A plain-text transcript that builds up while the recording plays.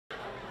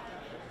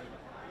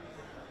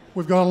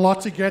We've got a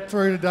lot to get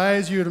through today,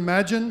 as you'd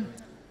imagine,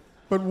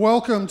 but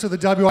welcome to the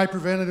WA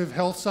Preventive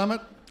Health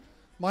Summit.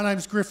 My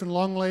name's Griffin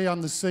Longley.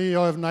 I'm the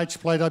CEO of Nature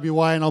Play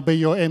WA, and I'll be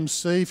your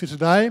MC for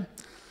today.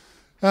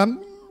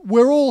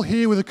 We're all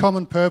here with a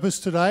common purpose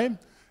today,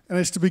 and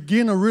it's to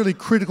begin a really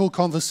critical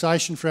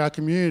conversation for our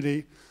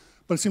community.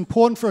 But it's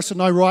important for us to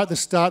know right at the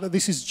start that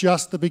this is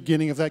just the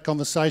beginning of that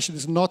conversation.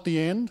 It's not the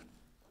end.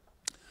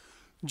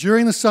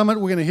 During the summit,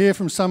 we're going to hear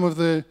from some of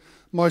the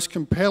most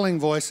compelling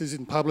voices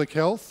in public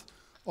health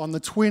on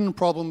the twin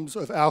problems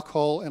of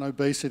alcohol and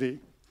obesity.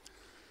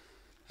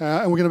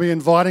 And we're going to be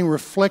inviting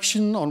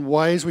reflection on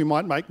ways we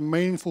might make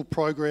meaningful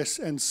progress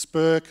and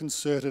spur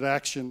concerted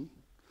action.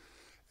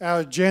 Our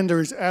agenda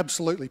is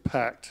absolutely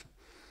packed.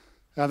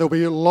 There'll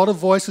be a lot of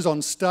voices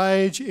on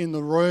stage, in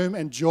the room,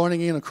 and joining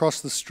in across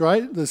the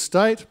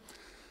state.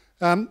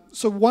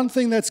 So one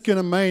thing that's going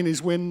to mean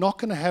is we're not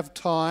going to have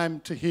time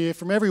to hear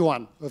from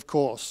everyone, of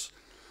course.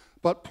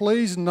 But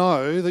please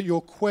know that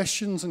your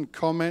questions and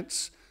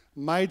comments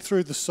made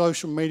through the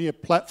social media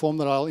platform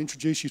that I'll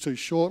introduce you to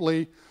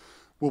shortly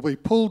will be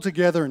pulled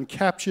together and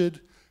captured,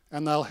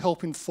 and they'll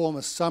help inform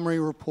a summary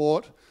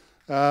report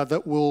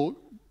that will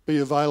be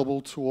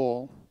available to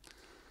all.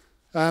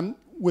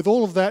 With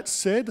all of that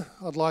said,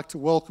 I'd like to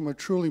welcome a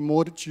truly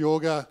Mordich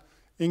Yoga,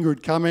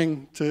 Ingrid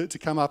Cumming, to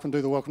come up and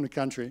do the Welcome to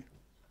Country.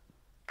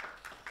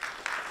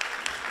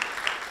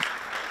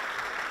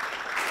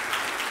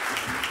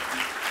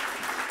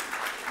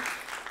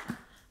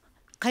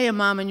 Kaya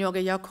mama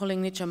yoga ya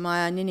calling nicha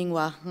maya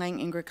niningwa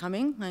ngang Ingrid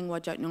Cumming ngang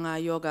wajak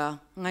nunga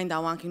yoga ngang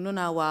dawanking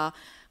nuna wa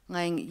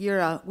ngang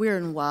yira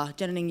wirin wa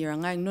jananing yira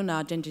ngang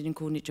nuna jenjin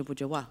ku nicha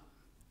bujawa.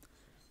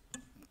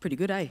 Pretty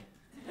good, eh?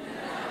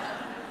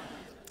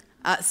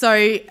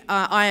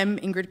 I am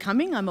Ingrid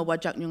Cumming. I'm a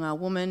Wajak Noongar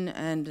woman,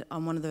 and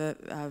I'm one of the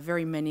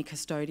very many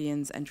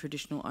custodians and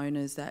traditional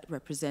owners that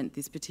represent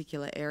this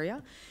particular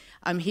area.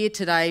 I'm here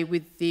today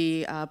with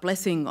the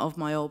blessing of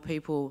my old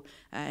people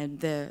and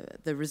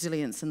the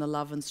resilience and the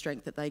love and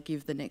strength that they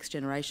give the next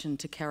generation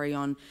to carry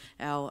on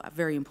our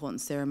very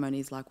important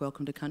ceremonies like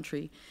Welcome to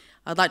Country.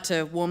 I'd like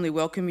to warmly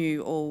welcome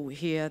you all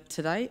here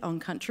today on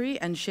Country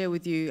and share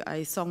with you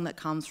a song that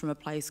comes from a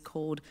place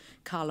called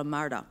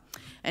Kalamurda.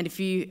 And if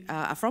you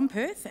are from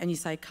Perth and you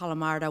say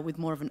Kalamurda with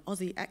more of an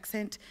Aussie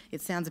accent,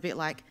 it sounds a bit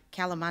like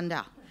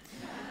Kalamunda.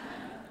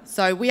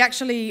 So we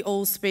actually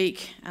all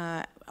speak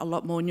a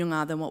lot more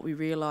Noongar than what we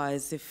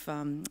realise if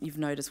you've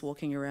noticed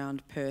walking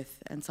around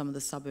Perth and some of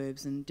the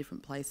suburbs and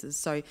different places.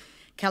 So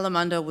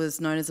Kalamunda was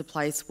known as a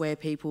place where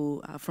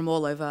people from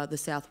all over the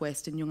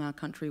southwest in Noongar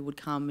country would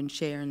come and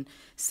share in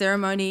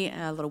ceremony.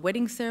 A lot of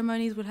wedding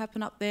ceremonies would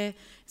happen up there.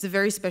 It's a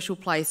very special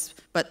place,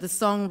 but the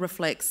song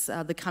reflects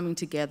the coming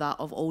together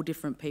of all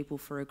different people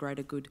for a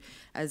greater good,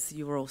 as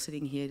you are all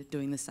sitting here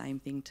doing the same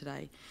thing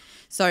today.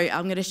 So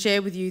I'm going to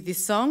share with you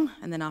this song,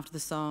 and then after the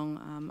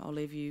song I'll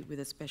leave you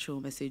with a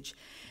special message.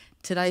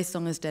 Today's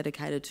song is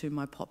dedicated to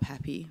my Pop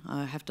Happy.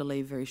 I have to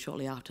leave very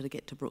shortly after to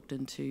get to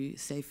Brookton to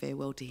say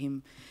farewell to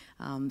him.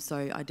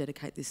 So I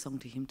dedicate this song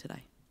to him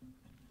today.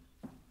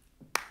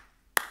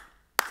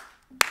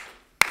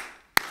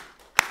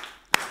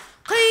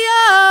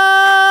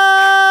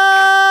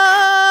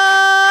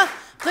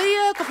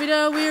 Qia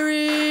kopida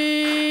wirin,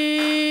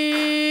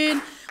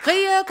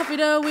 qia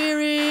kopida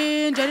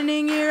wirin,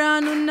 jananing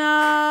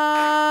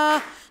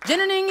iranuna,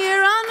 jananing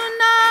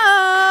iranuna,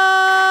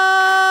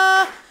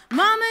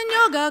 mamen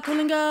yoga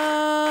kulinga,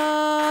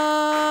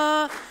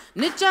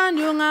 nichan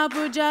yunga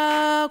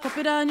puja,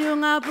 kopida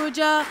yunga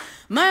puja,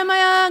 maya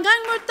maya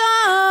ngang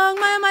murtang,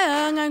 maya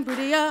maya ngang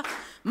pudia,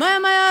 maya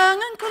maya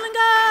ngang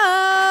kulinga,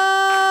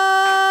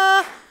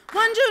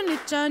 wanju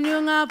nichan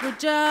yunga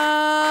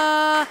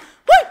puja.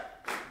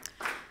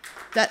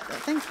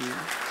 Thank you.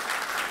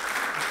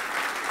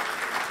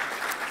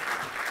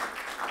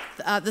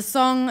 The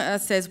song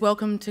says,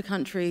 "Welcome to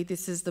Country.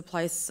 This is the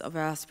place of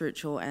our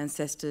spiritual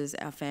ancestors,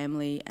 our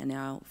family and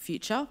our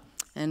future."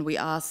 And we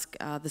ask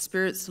the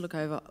spirits to look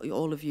over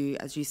all of you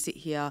as you sit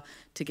here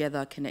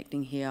together,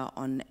 connecting here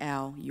on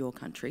your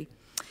country.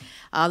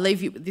 I'll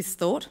leave you with this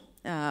thought.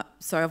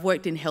 So I've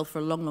worked in health for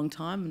a long, long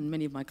time, and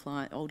many of my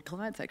old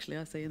clients actually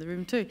I see in the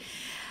room too.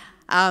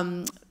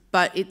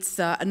 But it's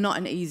not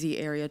an easy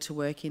area to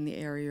work in, the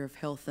area of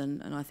health,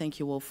 and I thank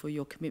you all for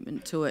your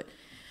commitment to it.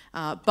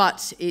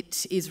 But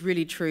it is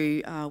really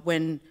true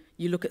when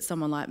you look at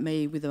someone like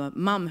me with a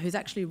mum who's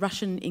actually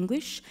Russian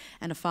English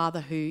and a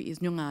father who is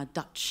Noongar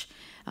Dutch.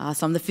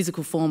 So I'm the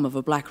physical form of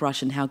a black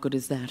Russian. How good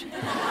is that?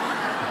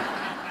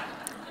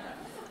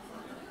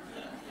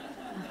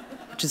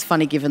 Which is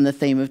funny given the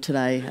theme of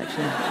today,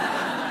 actually.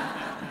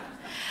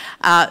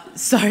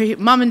 So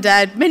mum and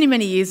dad, many,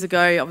 many years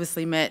ago,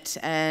 obviously met,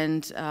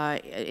 and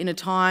in a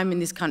time in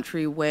this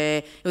country where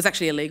it was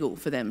actually illegal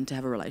for them to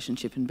have a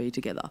relationship and be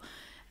together.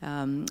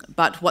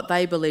 But what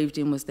they believed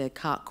in was their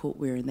cart court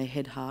wear and their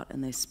head, heart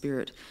and their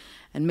spirit.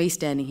 And me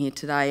standing here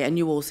today and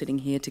you all sitting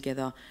here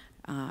together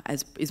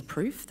is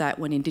proof that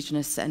when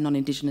Indigenous and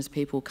non-Indigenous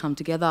people come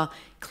together,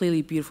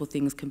 clearly beautiful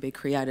things can be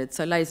created.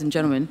 So ladies and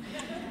gentlemen,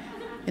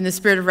 In the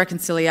spirit of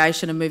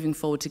reconciliation and moving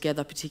forward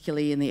together,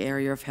 particularly in the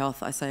area of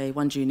health, I say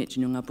Wanju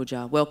Nitjanunga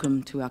Buja.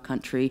 Welcome to our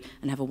country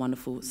and have a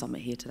wonderful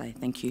summit here today.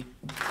 Thank you.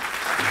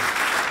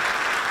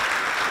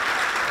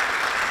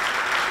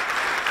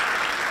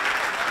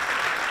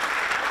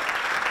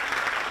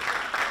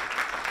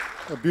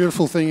 A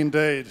beautiful thing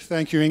indeed.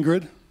 Thank you,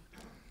 Ingrid.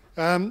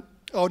 I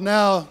would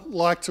now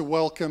like to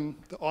welcome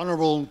the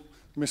Honourable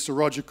Mr.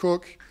 Roger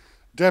Cook,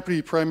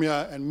 Deputy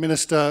Premier and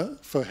Minister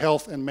for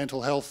Health and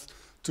Mental Health,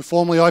 to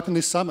formally open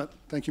this summit.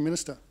 Thank you,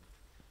 Minister.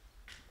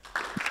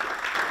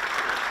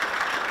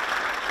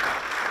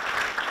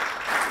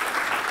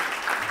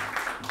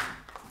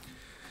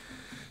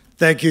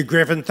 Thank you,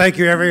 Griffin. Thank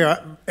you,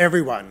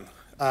 everyone,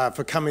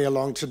 for coming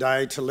along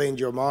today to lend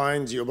your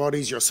minds, your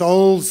bodies, your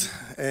souls,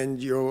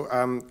 and your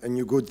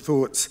good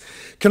thoughts.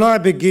 Can I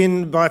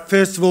begin by,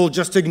 first of all,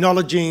 just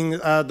acknowledging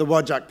the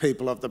Whadjuk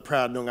people of the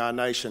proud Noongar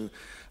Nation.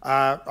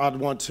 I'd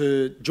want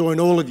to join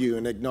all of you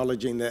in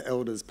acknowledging their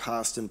elders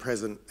past and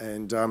present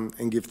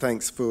and give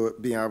thanks for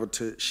being able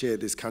to share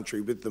this country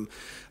with them.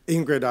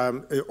 Ingrid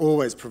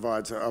always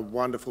provides a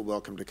wonderful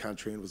welcome to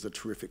country, and it was a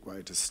terrific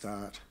way to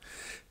start.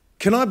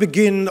 Can I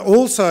begin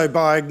also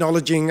by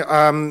acknowledging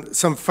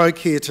some folk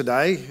here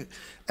today?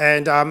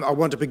 And I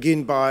want to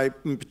begin by,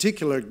 in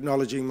particular,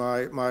 acknowledging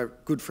my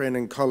good friend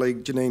and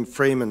colleague, Janine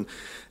Freeman,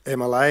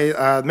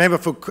 MLA, member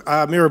for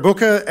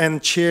Mirrabooka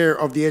and Chair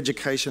of the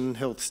Education and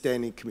Health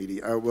Standing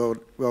Committee.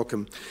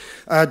 Welcome.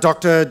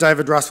 Dr.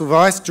 David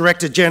Russell-Weiss,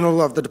 Director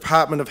General of the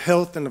Department of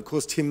Health, and of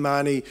course Tim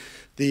Marnie,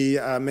 the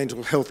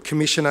Mental Health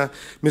Commissioner.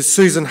 Ms.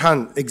 Susan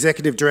Hunt,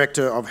 Executive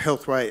Director of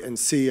Healthway and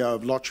CEO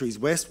of Lotteries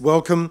West,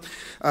 welcome.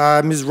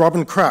 Ms.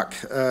 Robin Cruck,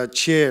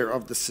 Chair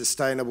of the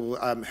Sustainable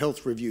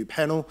Health Review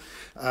Panel,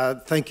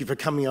 thank you for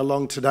coming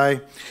along today.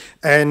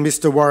 And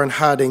Mr. Warren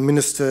Harding,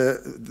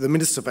 the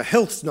Minister for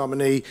Health's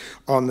nominee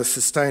on the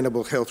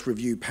Sustainable Health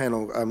Review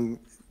Panel.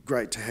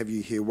 Great to have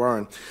you here,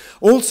 Warren.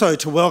 Also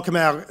to welcome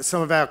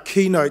some of our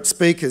keynote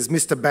speakers,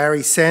 Mr. Barry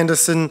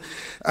Sandison,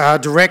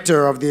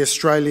 Director of the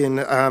Australian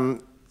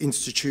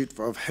Institute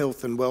of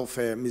Health and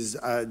Welfare, Ms.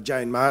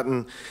 Jane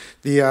Martin,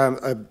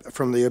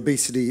 from the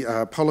Obesity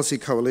Policy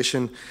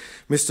Coalition,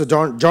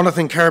 Mr.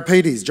 Jonathan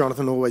Karapetes.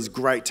 Jonathan, always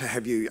great to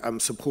have you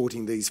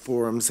supporting these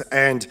forums,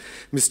 and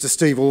Mr.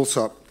 Steve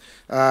Alsop,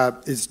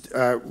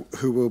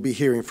 who we'll be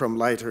hearing from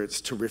later. It's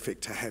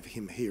terrific to have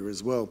him here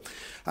as well.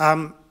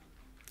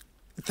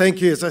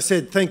 Thank you. As I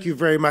said, thank you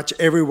very much,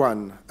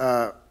 everyone,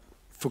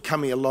 for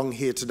coming along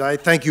here today.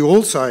 Thank you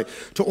also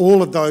to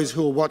all of those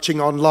who are watching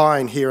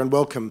online here, and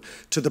welcome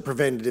to the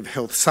Preventative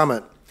Health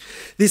Summit.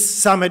 This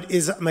summit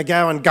is a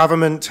McGowan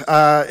government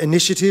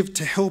initiative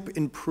to help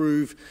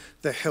improve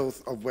the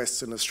health of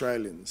Western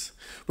Australians.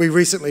 We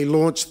recently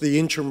launched the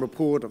interim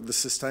report of the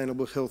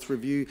Sustainable Health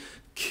Review.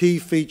 Key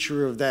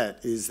feature of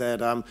that is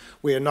that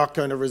we are not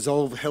going to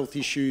resolve health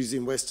issues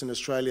in Western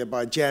Australia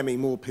by jamming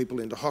more people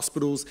into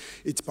hospitals.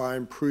 It's by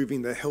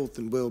improving the health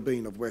and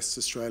well-being of West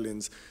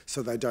Australians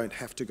so they don't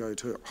have to go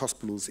to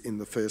hospitals in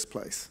the first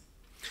place.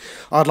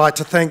 I'd like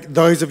to thank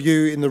those of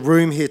you in the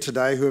room here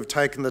today who have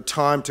taken the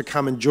time to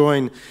come and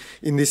join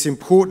in this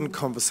important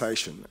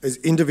conversation. As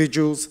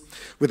individuals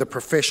with a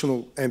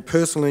professional and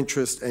personal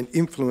interest and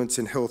influence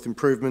in health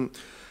improvement,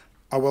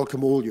 I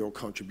welcome all your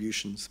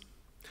contributions.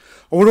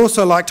 I would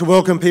also like to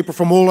welcome people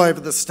from all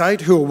over the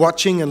state who are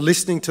watching and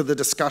listening to the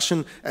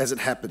discussion as it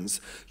happens.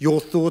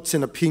 Your thoughts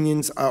and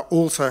opinions are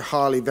also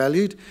highly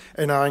valued,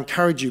 and I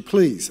encourage you,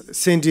 please,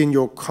 send in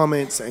your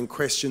comments and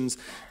questions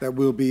that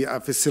we'll be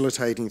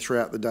facilitating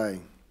throughout the day.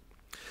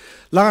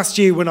 Last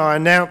year, when I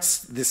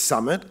announced this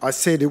summit, I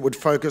said it would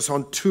focus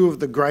on two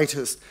of the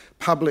greatest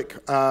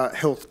public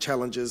health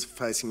challenges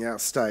facing our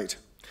state.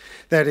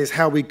 That is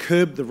how we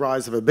curb the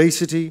rise of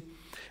obesity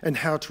and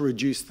how to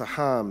reduce the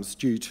harms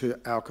due to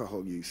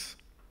alcohol use.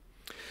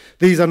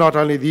 These are not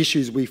only the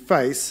issues we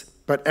face,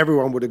 but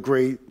everyone would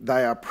agree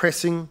they are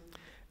pressing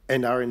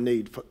and are in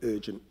need for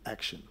urgent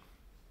action.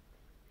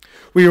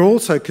 We are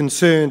also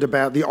concerned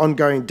about the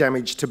ongoing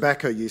damage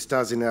tobacco use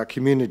does in our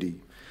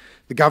community.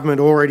 The government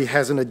already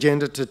has an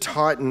agenda to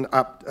tighten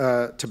up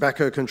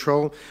tobacco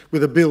control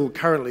with a bill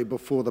currently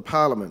before the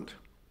Parliament.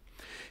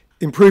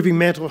 Improving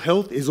mental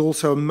health is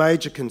also a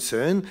major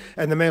concern,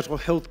 and the Mental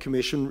Health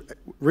Commission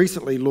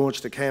recently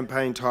launched a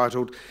campaign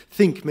titled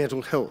Think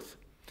Mental Health,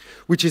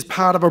 which is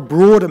part of a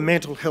broader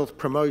mental health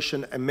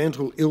promotion and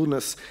mental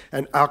illness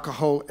and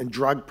alcohol and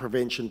drug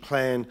prevention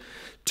plan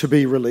to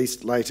be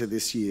released later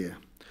this year.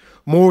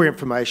 More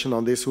information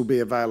on this will be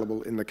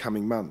available in the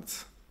coming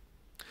months.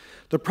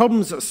 The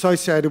problems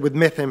associated with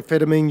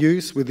methamphetamine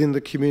use within the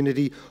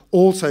community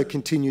also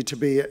continue to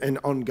be an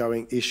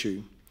ongoing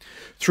issue.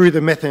 Through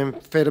the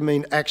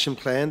Methamphetamine Action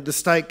Plan, the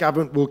state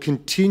government will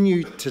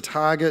continue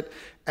targeted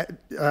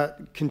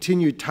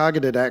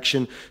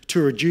action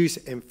to reduce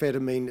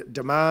amphetamine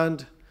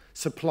demand,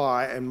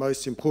 supply, and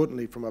most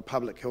importantly, from a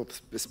public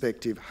health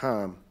perspective,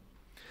 harm.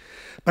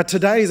 But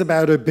today is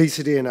about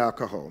obesity and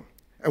alcohol,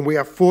 and we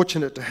are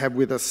fortunate to have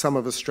with us some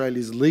of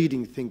Australia's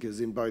leading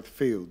thinkers in both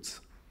fields.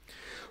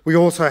 We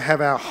also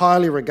have our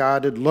highly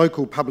regarded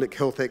local public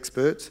health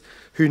experts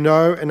who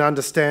know and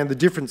understand the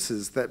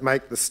differences that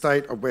make the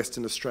state of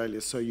Western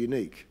Australia so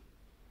unique.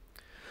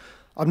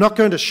 I'm not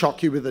going to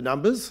shock you with the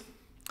numbers.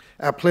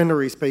 Our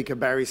plenary speaker,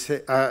 Barry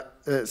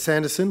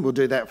Sandison, will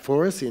do that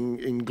for us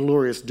in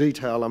glorious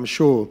detail, I'm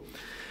sure,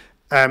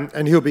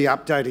 and he'll be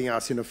updating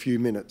us in a few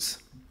minutes.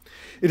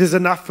 It is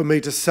enough for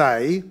me to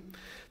say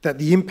that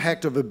the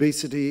impact of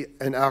obesity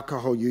and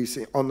alcohol use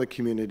on the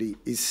community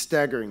is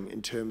staggering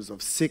in terms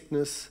of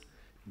sickness,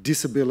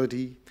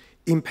 disability,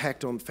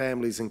 impact on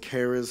families and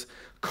carers,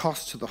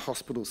 cost to the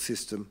hospital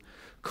system,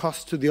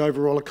 cost to the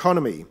overall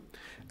economy,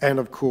 and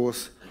of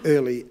course,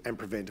 early and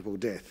preventable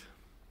death.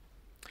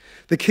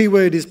 The key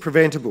word is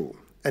preventable,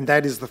 and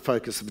that is the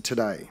focus of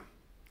today.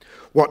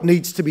 What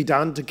needs to be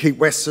done to keep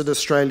Western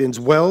Australians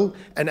well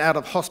and out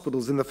of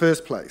hospitals in the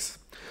first place?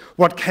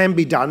 What can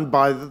be done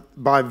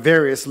by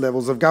various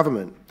levels of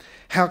government?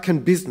 How can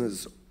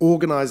business,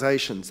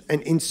 organisations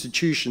and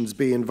institutions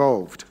be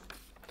involved?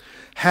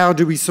 How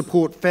do we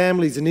support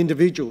families and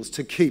individuals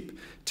to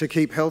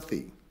keep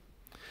healthy?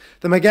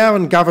 The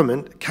McGowan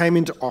government came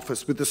into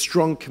office with a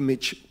strong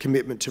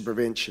commitment to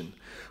prevention.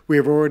 We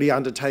have already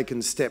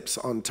undertaken steps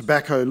on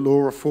tobacco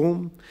law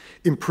reform,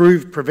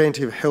 improved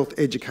preventive health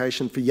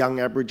education for young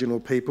Aboriginal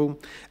people,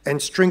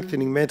 and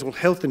strengthening mental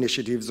health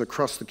initiatives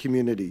across the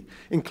community,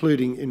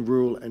 including in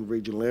rural and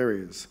regional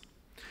areas.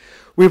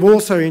 We've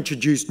also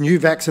introduced new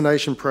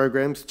vaccination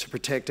programs to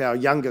protect our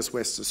youngest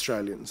West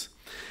Australians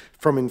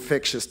from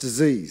infectious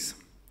disease.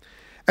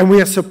 And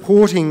we are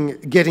supporting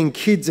getting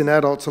kids and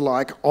adults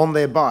alike on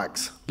their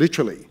bikes,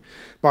 literally,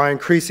 by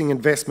increasing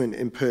investment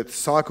in Perth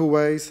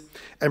cycleways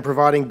and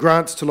providing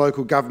grants to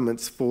local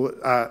governments for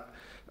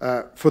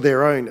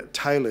their own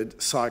tailored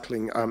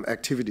cycling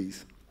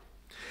activities.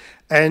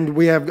 And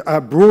we have a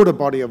broader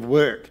body of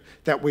work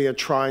that we are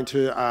trying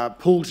to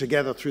pull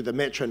together through the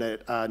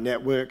Metronet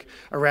network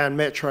around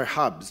metro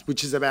hubs,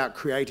 which is about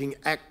creating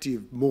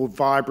active, more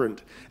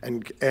vibrant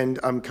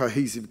and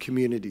cohesive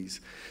communities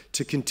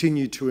to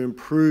continue to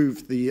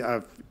improve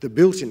the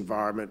built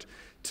environment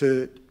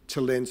to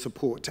lend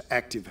support to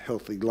active,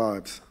 healthy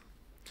lives.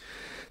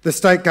 The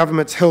state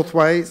government's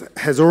Healthways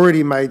has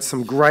already made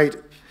some great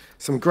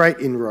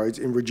inroads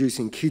in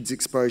reducing kids'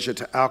 exposure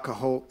to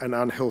alcohol and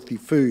unhealthy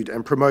food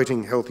and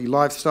promoting healthy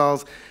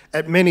lifestyles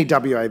at many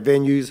WA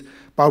venues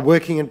by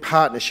working in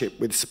partnership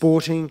with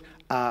sporting,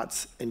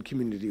 arts and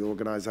community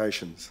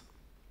organisations.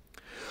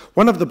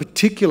 One of the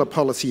particular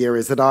policy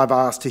areas that I've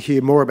asked to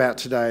hear more about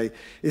today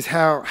is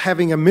how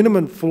having a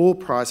minimum floor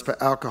price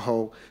for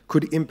alcohol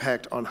could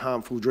impact on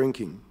harmful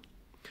drinking.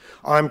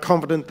 I'm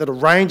confident that a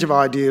range of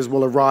ideas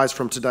will arise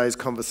from today's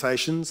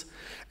conversations,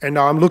 and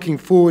I'm looking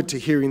forward to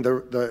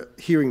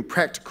hearing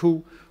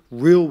practical,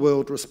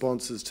 real-world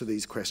responses to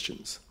these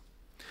questions.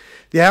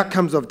 The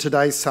outcomes of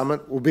today's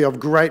summit will be of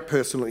great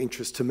personal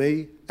interest to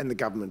me and the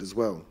government as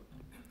well.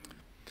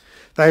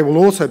 They will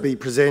also be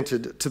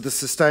presented to the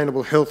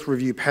Sustainable Health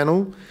Review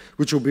panel,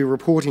 which will be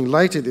reporting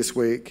later this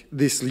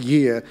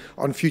year,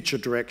 on future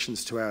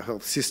directions to our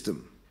health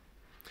system.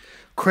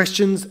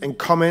 Questions and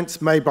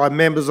comments made by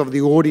members of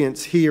the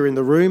audience here in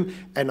the room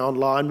and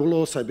online will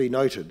also be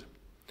noted.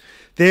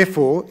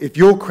 Therefore, if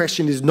your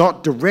question is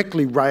not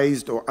directly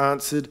raised or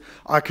answered,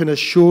 I can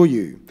assure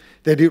you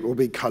that it will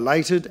be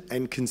collated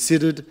and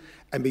considered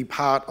and be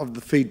part of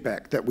the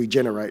feedback that we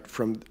generate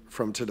from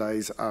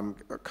today's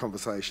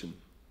conversation.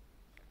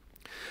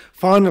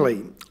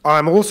 Finally,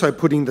 I'm also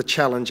putting the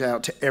challenge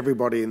out to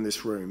everybody in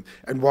this room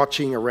and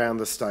watching around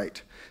the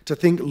state to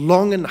think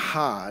long and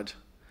hard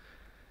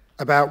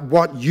about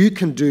what you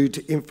can do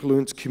to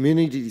influence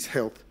communities'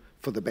 health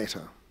for the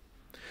better,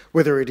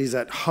 whether it is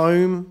at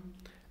home,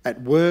 at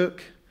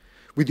work,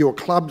 with your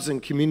clubs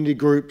and community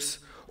groups,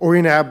 or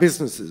in our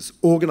businesses,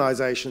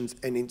 organisations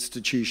and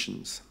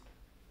institutions.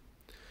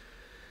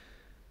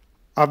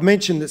 I've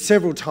mentioned it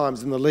several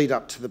times in the lead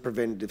up to the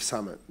Preventative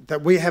Summit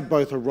that we have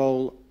both a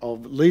role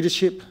of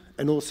leadership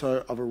and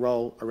also of a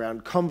role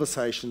around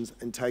conversations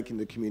and taking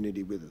the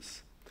community with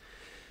us.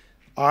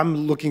 I'm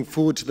looking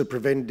forward to the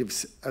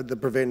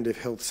Preventive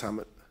Health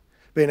Summit,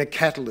 being a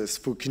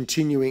catalyst for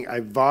continuing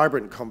a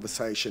vibrant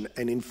conversation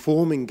and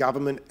informing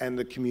government and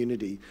the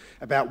community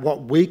about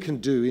what we can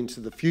do into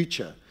the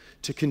future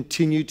to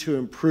continue to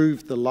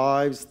improve the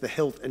lives, the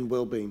health and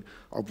well-being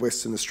of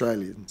Western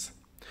Australians.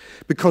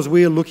 Because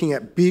we are looking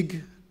at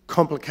big,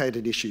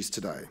 complicated issues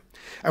today,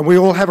 and we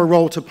all have a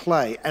role to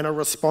play and a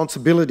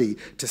responsibility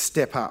to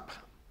step up,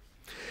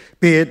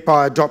 be it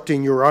by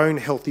adopting your own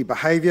healthy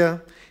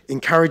behaviour,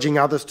 encouraging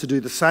others to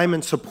do the same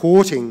and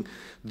supporting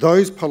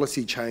those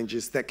policy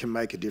changes that can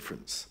make a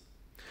difference.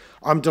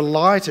 I'm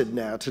delighted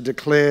now to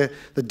declare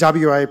the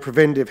WA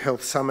Preventive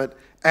Health Summit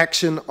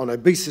Action on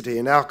Obesity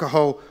and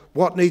Alcohol,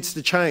 What Needs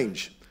to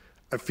Change,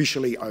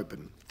 officially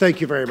open.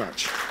 Thank you very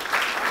much.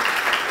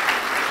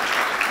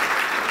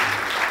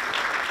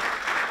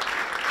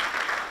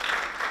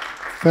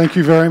 Thank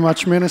you very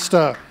much,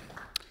 Minister.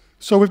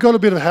 So we've got a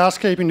bit of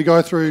housekeeping to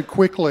go through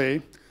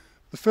quickly.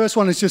 The first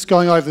one is just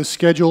going over the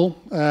schedule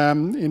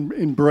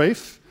in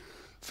brief.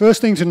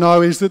 First thing to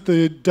know is that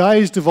the day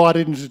is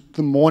divided into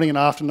the morning and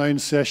afternoon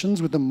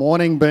sessions, with the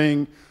morning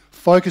being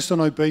focused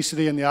on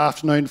obesity and the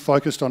afternoon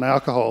focused on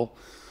alcohol.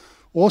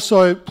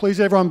 Also,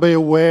 please everyone be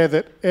aware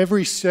that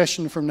every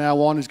session from now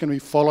on is going to be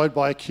followed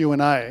by a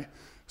Q&A.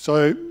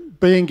 So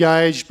be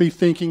engaged, be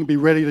thinking, be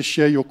ready to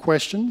share your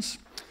questions.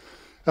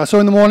 So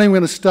in the morning we're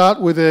going to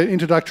start with an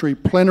introductory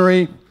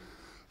plenary,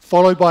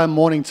 followed by a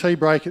morning tea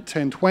break at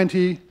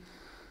 10:20,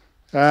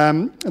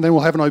 and then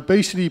we'll have an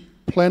obesity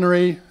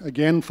plenary,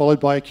 again followed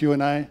by a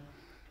Q&A,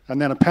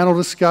 and then a panel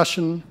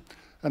discussion,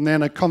 and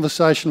then a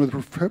conversation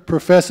with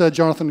Professor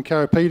Jonathan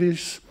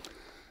Karapetis,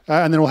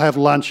 and then we'll have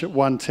lunch at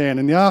 1:10.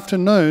 In the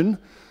afternoon,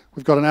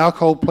 we've got an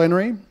alcohol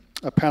plenary,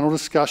 a panel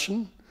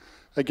discussion.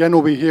 Again,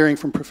 we'll be hearing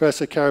from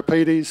Professor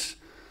Karapetis,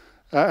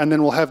 and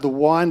then we'll have the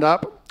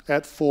wind-up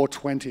at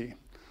 4:20.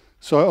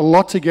 So a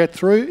lot to get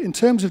through. In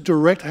terms of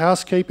direct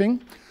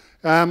housekeeping,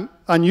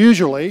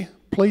 unusually,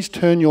 please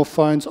turn your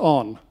phones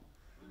on.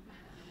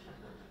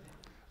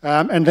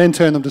 And then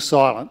turn them to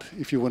silent,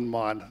 if you wouldn't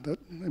mind. That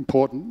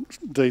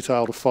important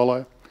detail to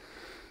follow.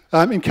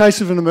 In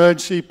case of an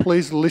emergency,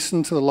 please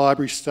listen to the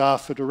library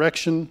staff for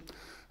direction.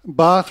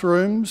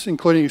 Bathrooms,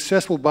 including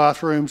accessible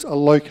bathrooms, are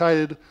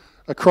located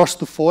across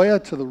the foyer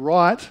to the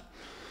right.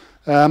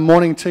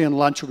 Morning tea and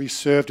lunch will be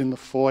served in the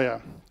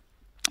foyer.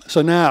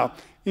 So now,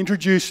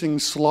 introducing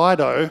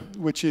Slido,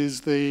 which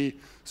is the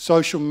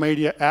social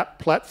media app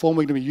platform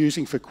we're going to be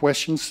using for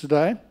questions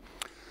today.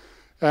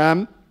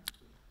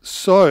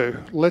 So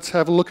let's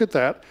have a look at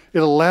that. It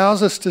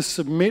allows us to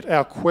submit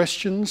our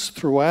questions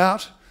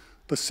throughout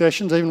the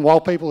sessions. Even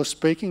while people are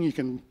speaking, you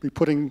can be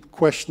putting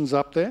questions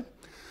up there.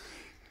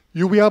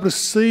 You'll be able to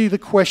see the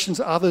questions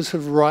others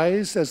have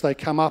raised as they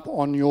come up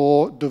on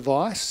your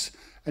device,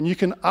 and you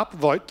can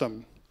upvote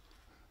them.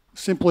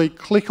 Simply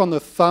click on the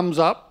thumbs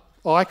up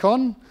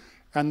icon,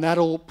 and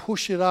that'll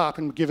push it up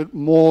and give it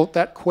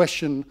that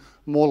question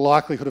more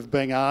likelihood of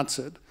being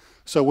answered.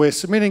 So we're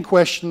submitting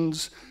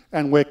questions,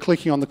 and we're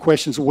clicking on the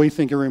questions that we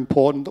think are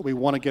important, that we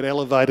want to get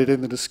elevated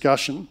in the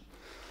discussion.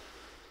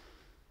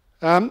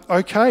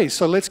 Okay,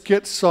 so let's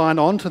get signed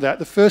on to that.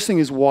 The first thing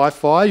is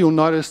Wi-Fi. You'll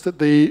notice that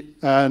the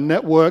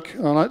network,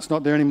 oh no, it's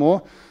not there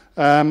anymore,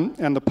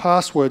 and the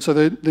password. So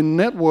the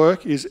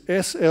network is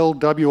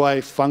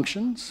SLWA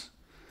functions,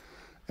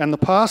 and the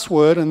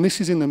password, and this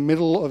is in the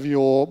middle of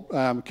your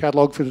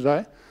catalogue for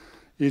today,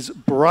 is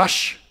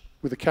brush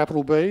with a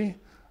capital B,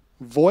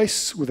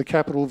 voice with a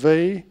capital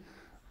V,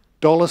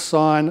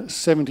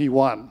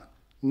 $71.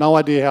 No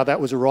idea how that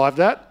was arrived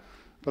at,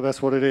 but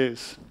that's what it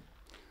is.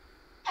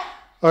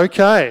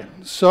 Okay,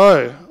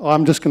 so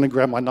I'm just going to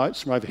grab my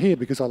notes from over here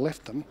because I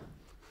left them.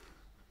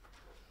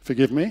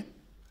 Forgive me.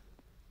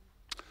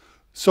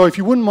 So if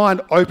you wouldn't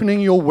mind opening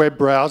your web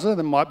browser,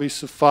 that might be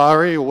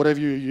Safari or whatever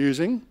you're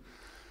using,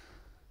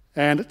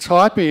 and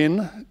type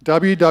in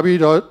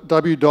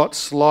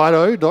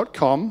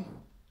www.slido.com,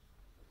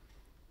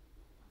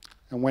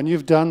 and when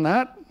you've done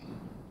that,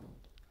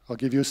 I'll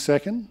give you a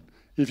second.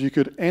 If you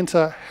could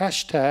enter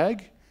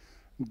hashtag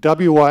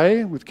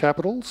WA with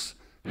capitals,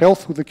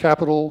 health with a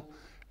capital,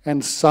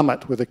 and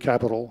summit with a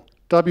capital.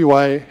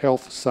 WA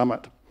Health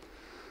Summit.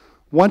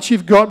 Once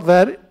you've got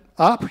that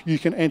up, you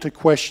can enter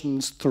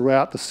questions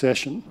throughout the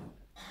session.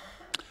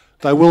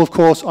 They will, of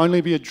course, only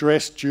be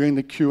addressed during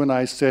the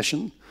Q&A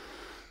session.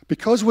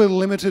 Because we're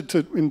limited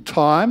in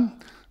time,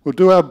 we'll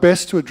do our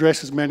best to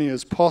address as many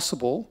as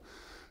possible,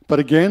 but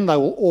again, they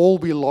will all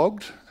be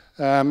logged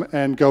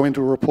and go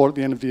into a report at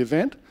the end of the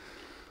event.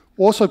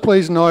 Also,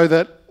 please know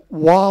that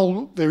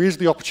while there is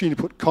the opportunity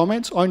to put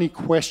comments, only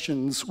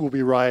questions will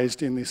be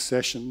raised in this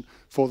session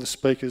for the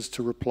speakers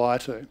to reply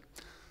to.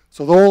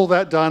 So with all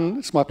that done,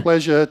 it's my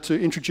pleasure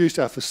to introduce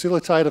our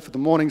facilitator for the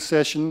morning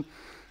session,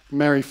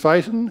 Mary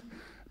Phaeton.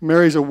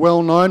 Mary's a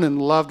well-known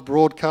and loved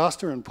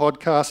broadcaster and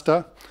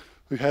podcaster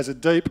who has a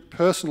deep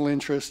personal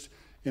interest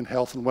in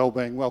health and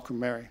well-being. Welcome,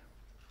 Mary.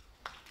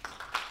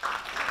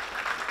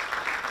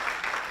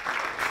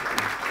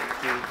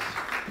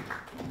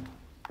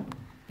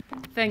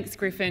 Thanks,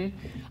 Griffin.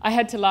 I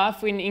had to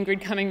laugh when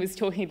Ingrid Cumming was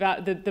talking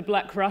about the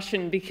Black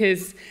Russian,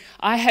 because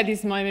I had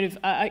this moment of,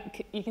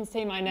 you can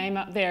see my name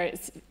up there,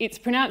 it's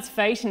pronounced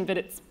Phaeton, but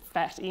it's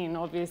fat in,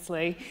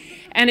 obviously.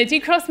 And it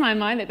did cross my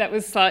mind that that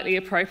was slightly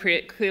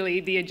appropriate. Clearly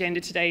the agenda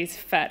today is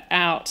fat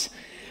out.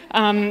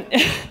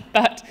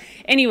 But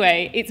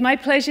anyway, it's my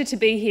pleasure to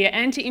be here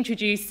and to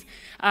introduce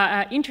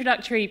our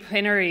introductory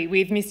plenary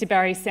with Mr.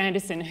 Barry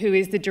Sandison, who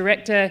is the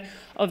Director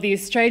of the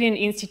Australian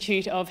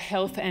Institute of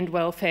Health and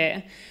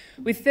Welfare.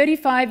 With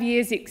 35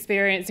 years'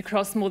 experience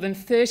across more than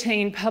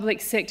 13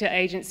 public sector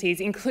agencies,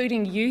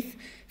 including youth,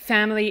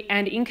 family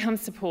and income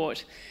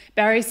support,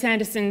 Barry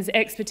Sandison's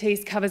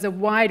expertise covers a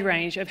wide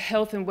range of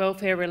health and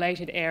welfare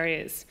related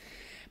areas.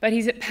 But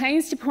he's at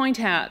pains to point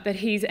out that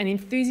he's an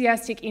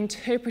enthusiastic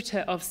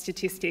interpreter of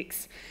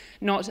statistics,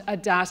 not a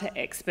data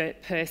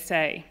expert per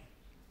se.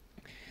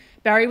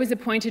 Barry was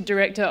appointed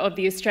Director of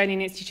the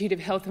Australian Institute of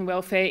Health and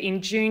Welfare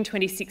in June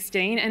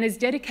 2016 and has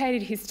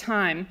dedicated his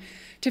time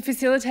to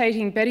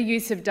facilitating better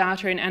use of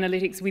data and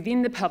analytics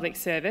within the public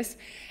service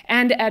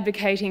and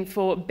advocating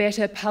for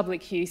better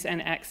public use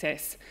and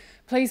access.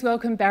 Please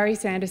welcome Barry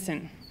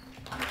Sandison.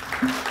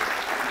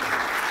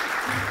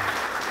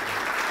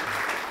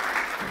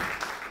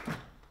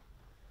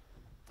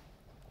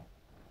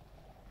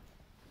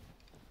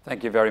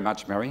 Thank you very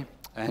much, Mary.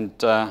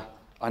 And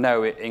I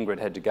know Ingrid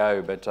had to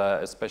go, but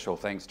a special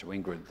thanks to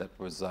Ingrid. That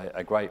was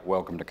a great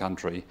welcome to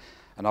country.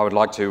 And I would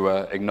like to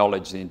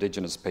acknowledge the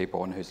Indigenous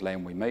people on whose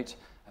land we meet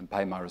and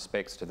pay my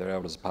respects to their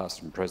elders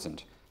past and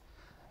present.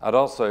 I'd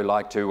also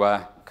like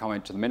to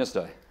comment to the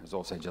Minister, who's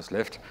also just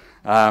left.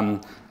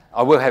 I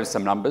will have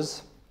some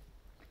numbers,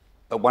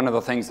 but one of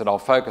the things that I'll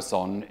focus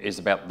on is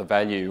about the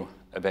value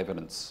of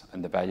evidence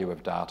and the value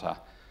of data.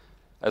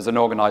 As an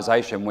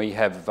organisation, we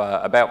have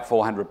about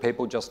 400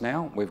 people just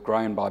now. We've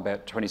grown by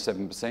about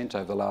 27%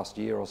 over the last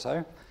year or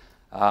so.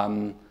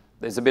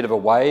 There's a bit of a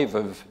wave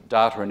of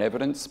data and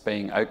evidence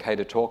being okay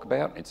to talk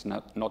about. It's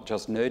not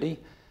just nerdy.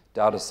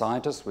 Data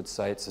scientists would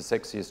say it's the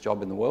sexiest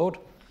job in the world.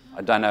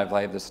 I don't know if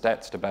they have the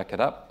stats to back it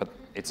up, but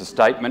it's a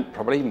statement,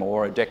 probably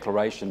more a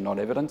declaration, not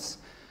evidence.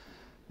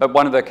 But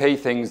one of the key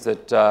things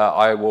that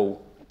I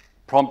will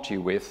prompt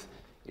you with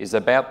is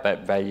about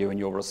that value and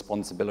your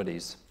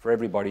responsibilities for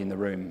everybody in the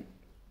room,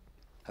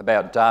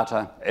 about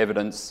data,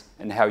 evidence,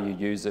 and how you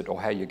use it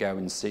or how you go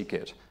and seek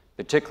it,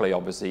 particularly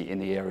obviously in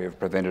the area of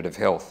preventative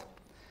health.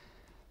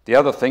 The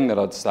other thing that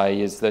I'd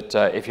say is that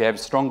if you have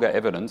stronger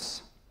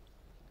evidence,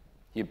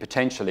 you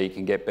potentially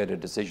can get better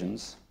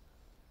decisions,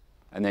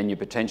 and then you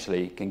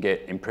potentially can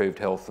get improved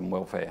health and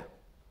welfare.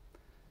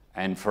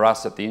 And for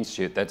us at the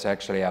Institute, that's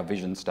actually our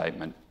vision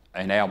statement,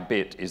 and our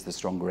bit is the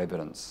stronger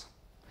evidence.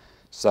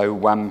 So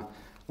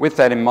with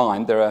that in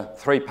mind, there are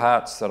three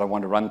parts that I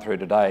want to run through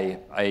today.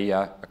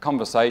 A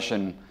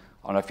conversation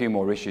on a few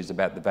more issues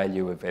about the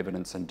value of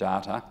evidence and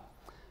data.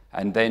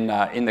 And then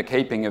in the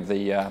keeping of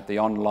the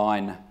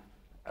online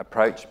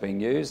approach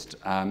being used,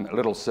 a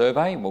little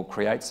survey. We'll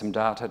create some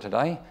data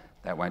today.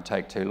 That won't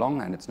take too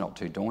long and it's not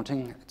too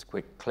daunting. It's a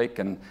quick click,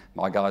 and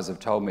my guys have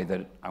told me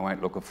that I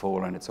won't look a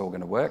fool and it's all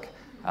going to work.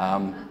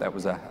 That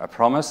was a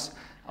promise.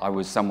 I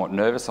was somewhat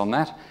nervous on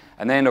that.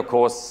 And then, of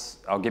course,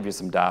 I'll give you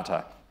some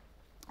data.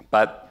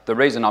 But the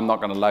reason I'm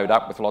not going to load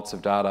up with lots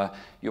of data,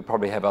 you'll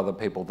probably have other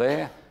people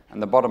there. And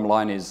the bottom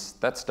line is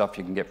that stuff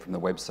you can get from the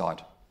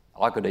website.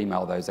 I could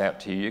email those out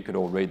to you. You could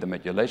all read them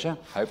at your leisure,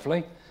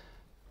 hopefully.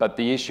 But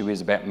the issue is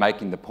about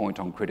making the point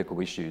on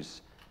critical issues.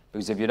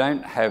 Because if you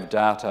don't have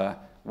data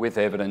with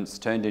evidence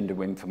turned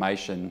into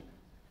information,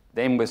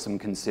 then with some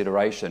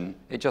consideration,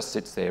 it just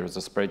sits there as a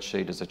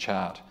spreadsheet, as a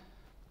chart.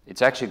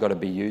 It's actually got to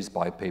be used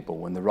by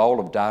people, and the role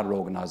of data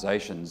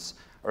organisations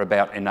are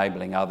about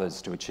enabling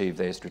others to achieve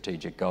their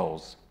strategic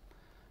goals.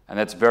 And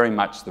that's very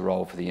much the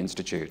role for the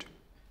Institute.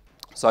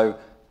 So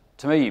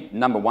to me,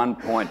 number one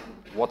point,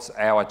 what's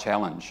our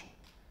challenge?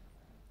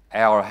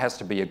 Our has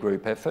to be a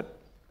group effort.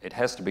 It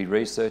has to be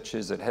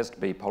researchers, it has to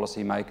be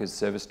policymakers,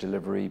 service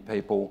delivery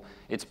people,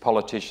 it's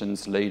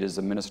politicians, leaders,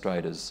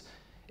 administrators.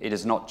 It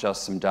is not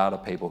just some data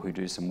people who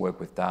do some work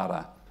with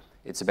data.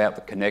 It's about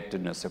the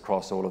connectedness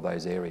across all of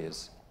those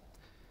areas.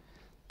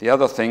 The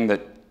other thing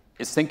that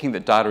is thinking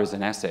that data is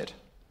an asset.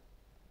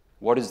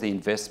 What is the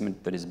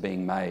investment that is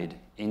being made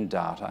in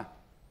data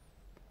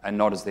and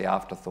not as the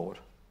afterthought?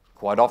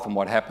 Quite often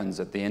what happens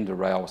at the end of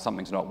rail,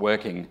 something's not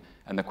working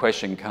and the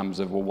question comes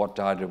of, well, what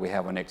data do we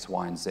have on X,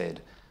 Y and Z?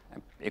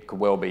 It could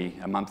well be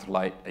a month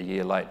late, a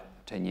year late,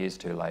 10 years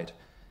too late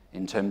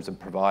in terms of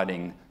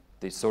providing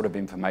the sort of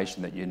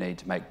information that you need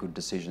to make good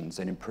decisions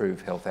and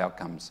improve health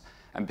outcomes.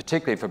 And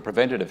particularly for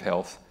preventative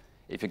health,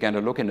 if you're going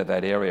to look into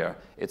that area,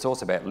 it's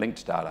also about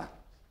linked data.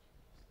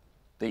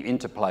 The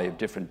interplay of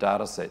different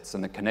data sets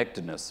and the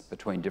connectedness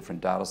between different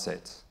data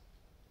sets.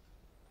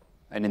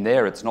 And in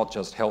there, it's not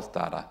just health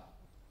data.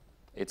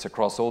 It's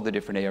across all the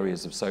different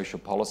areas of social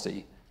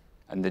policy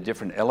and the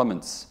different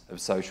elements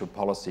of social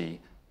policy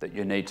that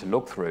you need to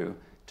look through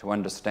to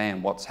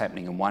understand what's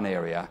happening in one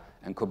area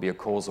and could be a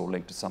causal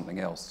link to something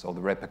else or the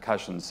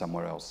repercussions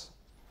somewhere else.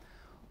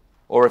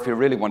 Or if you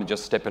really want to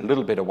just step a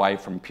little bit away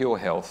from pure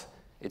health,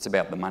 it's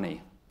about the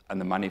money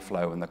and the money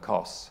flow and the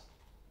costs.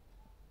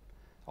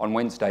 On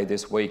Wednesday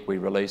this week, we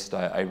released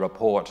a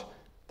report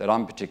that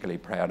I'm particularly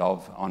proud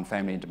of on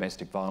family and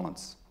domestic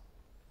violence.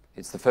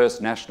 It's the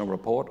first national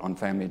report on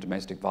family and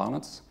domestic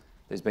violence.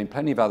 There's been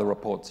plenty of other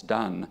reports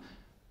done,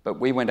 but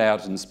we went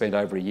out and spent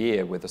over a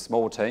year with a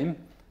small team,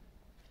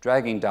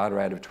 dragging data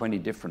out of 20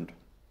 different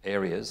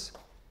areas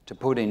to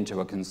put into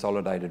a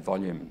consolidated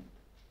volume.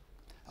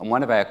 And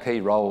one of our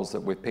key roles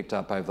that we've picked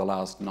up over the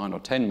last 9 or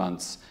 10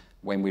 months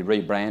when we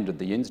rebranded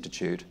the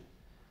Institute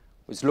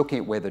was looking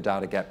at where the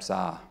data gaps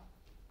are,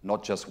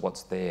 not just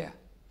what's there.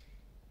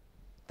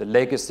 The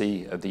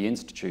legacy of the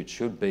Institute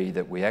should be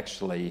that we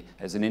actually,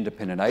 as an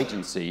independent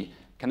agency,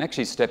 can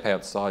actually step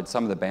outside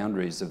some of the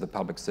boundaries of the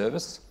public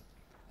service.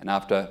 And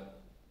after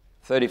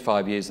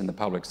 35 years in the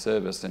public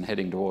service and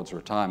heading towards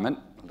retirement,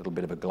 a little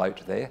bit of a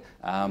gloat there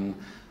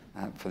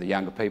for the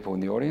younger people in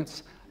the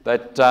audience.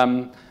 But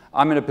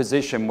I'm in a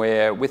position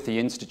where, with the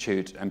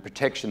Institute and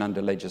protection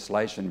under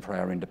legislation for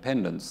our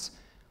independence,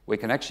 we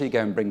can actually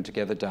go and bring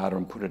together data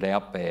and put it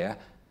out there,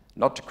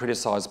 not to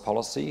criticise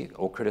policy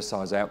or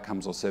criticise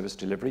outcomes or service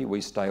delivery.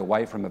 We stay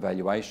away from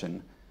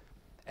evaluation.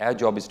 Our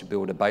job is to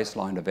build a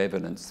baseline of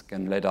evidence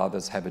and let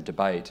others have a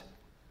debate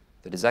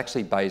that is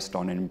actually based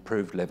on an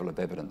improved level of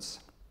evidence.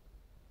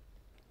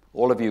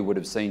 All of you would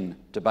have seen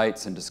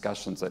debates and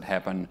discussions that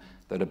happen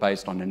that are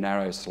based on a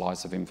narrow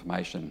slice of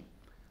information,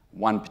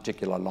 one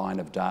particular line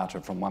of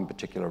data from one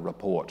particular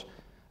report.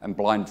 And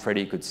blind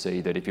Freddie could see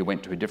that if you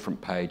went to a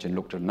different page and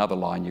looked at another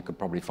line, you could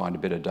probably find a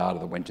bit of data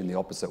that went in the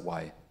opposite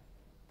way.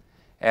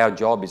 Our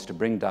job is to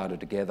bring data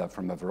together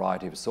from a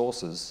variety of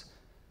sources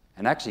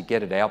and actually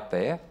get it out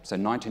there, so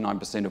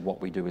 99% of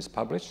what we do is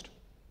published,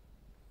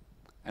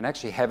 and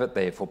actually have it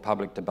there for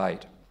public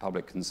debate,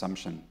 public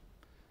consumption.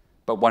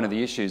 But one of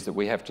the issues that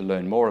we have to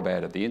learn more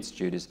about at the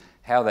Institute is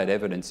how that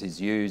evidence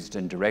is used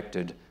and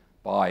directed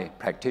by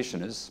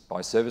practitioners,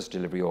 by service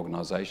delivery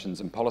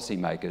organisations and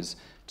policymakers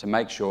to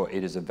make sure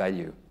it is of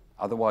value.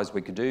 Otherwise,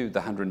 we could do the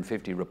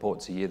 150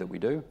 reports a year that we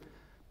do,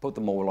 put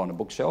them all on a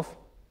bookshelf.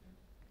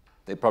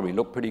 They probably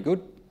look pretty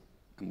good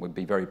and we'd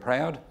be very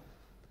proud,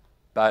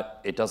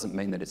 but it doesn't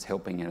mean that it's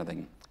helping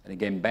anything. And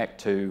again, back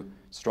to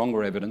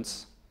stronger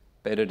evidence,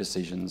 better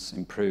decisions,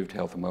 improved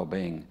health and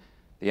well-being.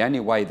 The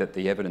only way that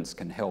the evidence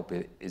can help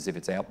is if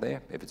it's out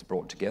there, if it's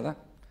brought together.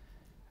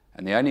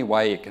 And the only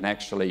way it can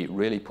actually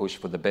really push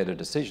for the better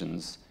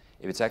decisions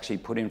if it's actually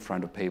put in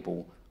front of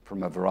people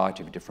from a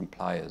variety of different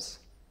players.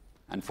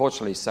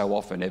 Unfortunately, so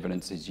often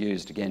evidence is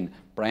used, again,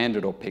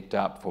 branded or picked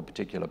up for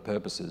particular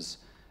purposes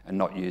and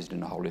not used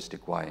in a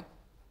holistic way.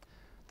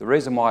 The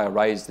reason why I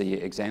raised the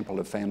example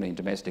of family and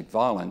domestic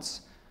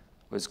violence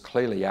was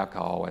clearly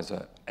alcohol as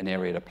an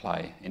area to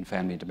play in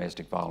family and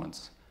domestic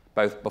violence,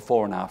 both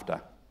before and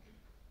after.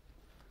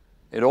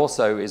 It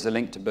also is a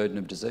link to burden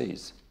of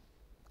disease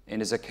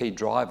and is a key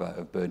driver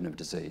of burden of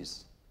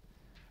disease,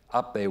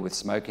 up there with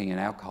smoking and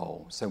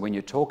alcohol. So when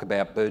you talk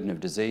about burden of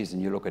disease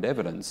and you look at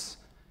evidence,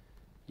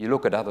 you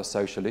look at other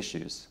social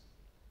issues.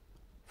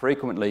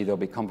 Frequently, there'll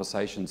be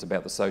conversations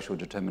about the social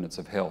determinants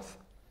of health.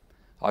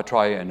 I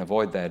try and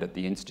avoid that at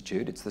the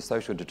Institute. It's the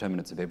social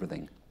determinants of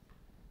everything.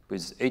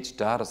 Because each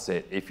data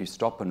set, if you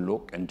stop and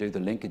look and do the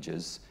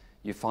linkages,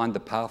 you find the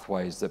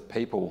pathways that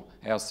people,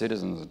 our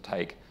citizens,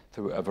 take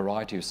through a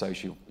variety of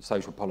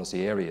social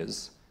policy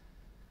areas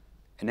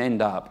and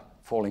end up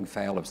falling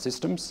foul of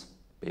systems,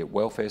 be it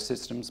welfare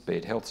systems, be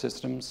it health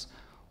systems,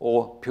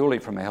 or purely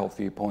from a health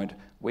viewpoint,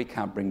 we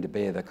can't bring to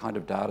bear the kind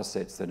of data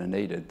sets that are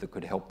needed that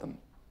could help them.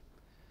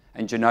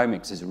 And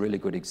genomics is a really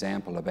good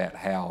example about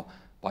how,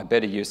 by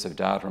better use of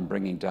data and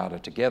bringing data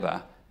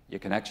together, you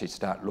can actually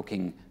start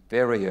looking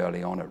very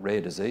early on at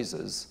rare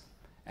diseases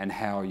and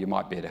how you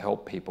might be able to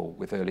help people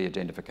with early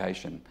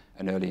identification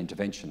and early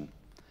intervention.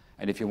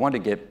 And if you want to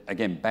get,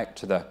 again, back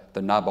to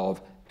the nub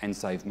of and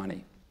save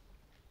money.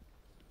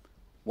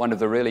 One of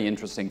the really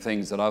interesting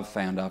things that I've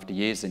found after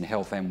years in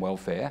health and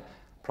welfare,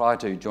 prior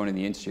to joining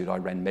the Institute, I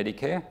ran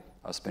Medicare.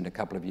 I spent a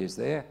couple of years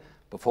there.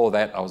 Before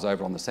that, I was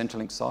over on the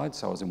Centrelink side,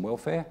 so I was in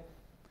welfare.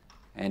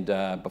 And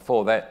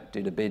before that,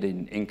 did a bit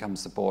in income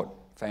support,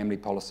 family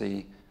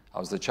policy. I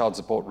was the child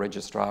support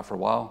registrar for a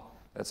while.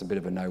 That's a bit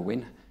of a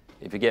no-win.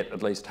 If you get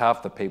at least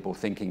half the people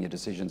thinking your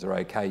decisions are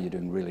okay, you're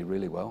doing really,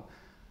 really well.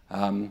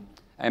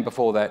 And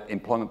before that,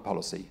 employment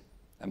policy.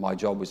 And my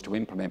job was to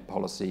implement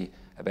policy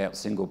about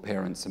single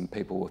parents and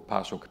people with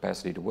partial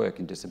capacity to work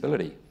and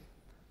disability.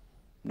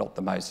 Not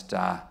the most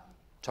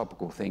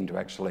topical thing to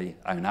actually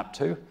own up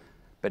to,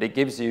 but it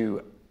gives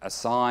you a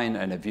sign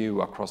and a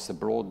view across the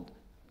broad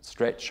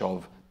stretch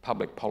of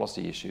public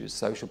policy issues,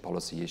 social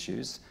policy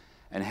issues,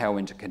 and how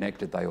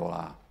interconnected they all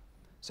are.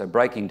 So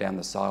breaking down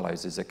the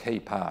silos is a key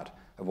part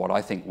of what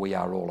I think we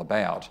are all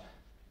about.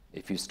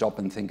 If you stop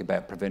and think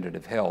about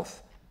preventative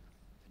health,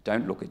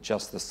 don't look at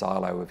just the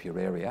silo of your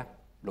area,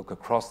 look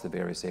across the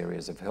various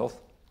areas of health,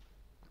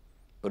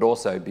 but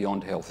also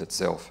beyond health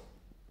itself.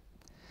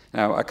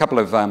 Now, a couple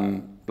of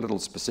little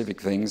specific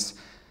things.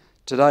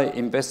 Today,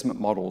 investment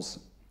models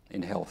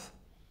in health.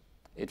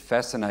 It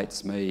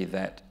fascinates me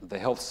that the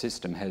health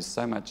system has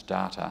so much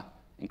data,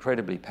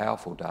 incredibly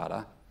powerful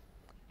data,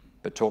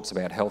 but talks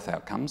about health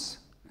outcomes.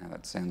 Now,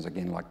 that sounds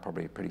again like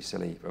probably pretty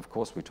silly. Of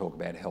course we talk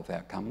about health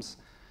outcomes.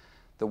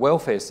 The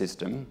welfare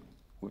system,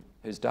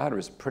 whose data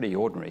is pretty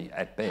ordinary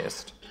at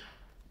best,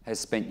 has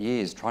spent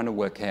years trying to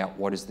work out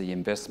what is the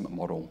investment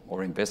model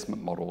or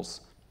investment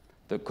models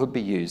that could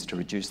be used to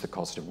reduce the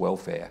cost of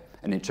welfare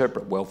and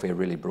interpret welfare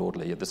really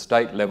broadly. At the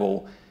state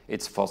level,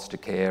 it's foster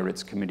care,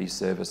 it's community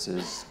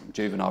services,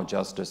 juvenile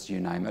justice, you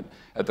name it.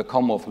 At the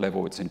Commonwealth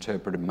level, it's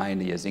interpreted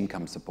mainly as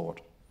income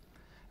support.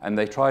 And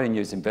they try and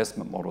use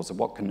investment models of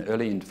what can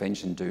early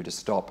intervention do to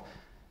stop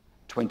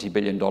 $20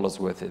 billion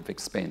worth of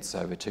expense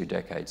over 2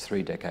 decades,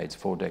 3 decades,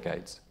 4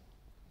 decades.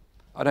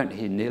 I don't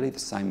hear nearly the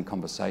same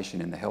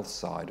conversation in the health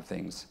side of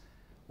things,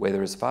 where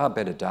there is far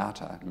better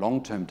data,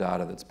 long-term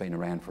data that's been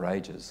around for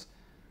ages,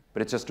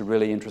 But it's just a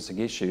really interesting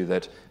issue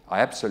that I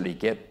absolutely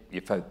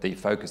get the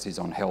focus is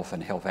on health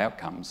and health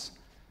outcomes.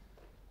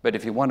 But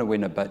if you want to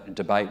win a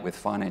debate with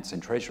finance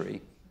and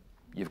treasury,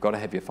 you've got to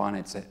have your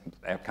finance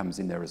outcomes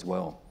in there as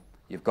well.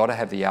 You've got to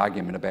have the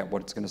argument about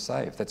what it's going to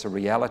save. That's a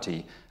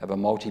reality of a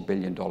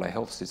multi-billion-dollar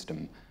health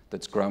system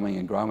that's growing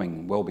and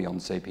growing well beyond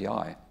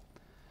CPI.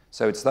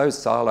 So it's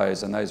those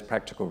silos and those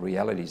practical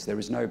realities. There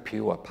is no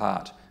pure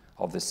part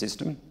of the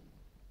system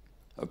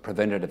of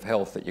preventative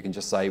health that you can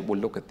just say, well,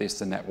 look at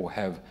this and that will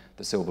have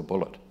the silver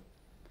bullet.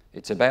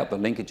 It's about the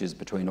linkages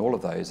between all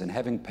of those and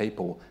having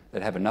people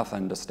that have enough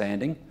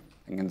understanding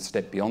and can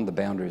step beyond the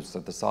boundaries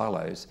of the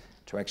silos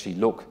to actually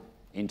look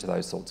into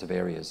those sorts of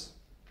areas.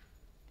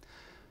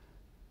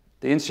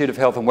 The Institute of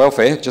Health and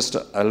Welfare, just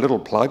a little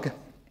plug,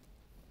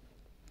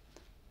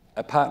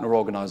 a partner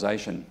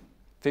organisation.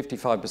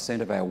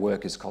 55% of our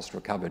work is cost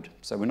recovered.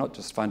 So we're not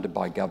just funded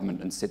by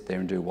government and sit there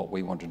and do what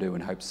we want to do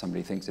and hope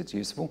somebody thinks it's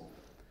useful.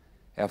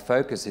 Our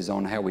focus is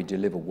on how we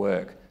deliver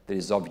work that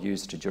is of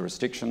use to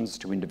jurisdictions,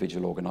 to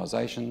individual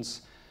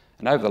organisations.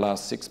 And over the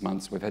last 6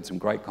 months, we've had some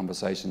great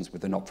conversations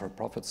with the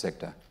not-for-profit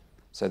sector.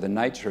 So the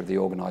nature of the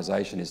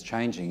organisation is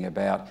changing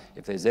about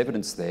if there's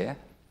evidence there,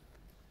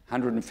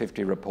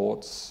 150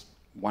 reports,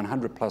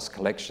 100 plus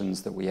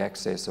collections that we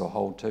access or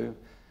hold to.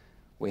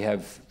 We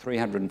have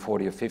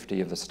 340 or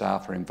 50 of the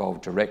staff are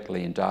involved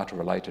directly in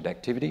data-related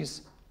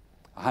activities.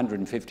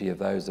 150 of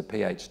those are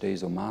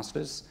PhDs or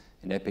masters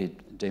in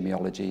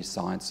epidemiology,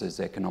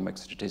 sciences,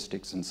 economics,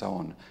 statistics, and so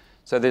on.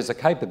 So there's a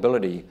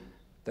capability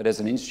that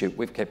as an institute,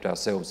 we've kept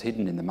ourselves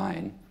hidden in the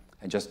main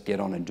and just get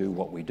on and do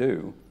what we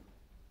do.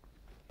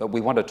 But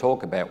we want to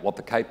talk about what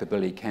the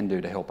capability can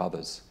do to help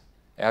others.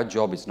 Our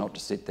job is not to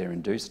sit there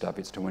and do stuff,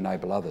 it's to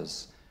enable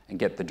others and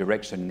get the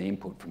direction and the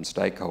input from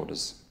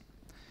stakeholders.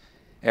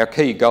 Our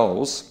key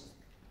goals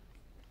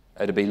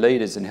are to be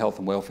leaders in health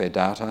and welfare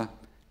data,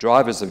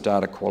 drivers of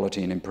data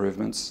quality and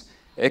improvements,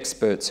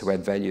 experts who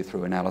add value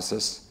through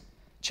analysis,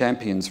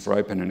 champions for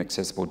open and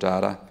accessible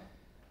data,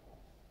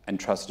 and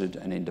trusted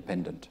and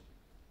independent.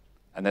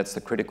 And that's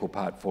the critical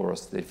part for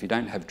us, that if you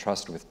don't have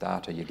trust with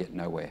data, you get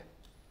nowhere.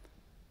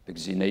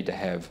 Because you need to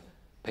have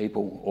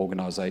people,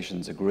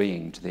 organisations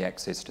agreeing to the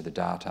access to the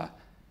data.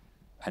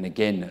 And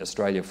again,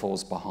 Australia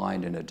falls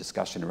behind in a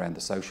discussion around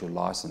the social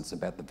licence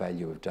about the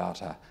value of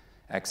data,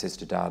 access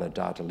to data,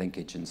 data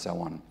linkage and so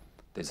on.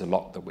 There's a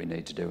lot that we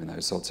need to do in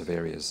those sorts of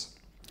areas.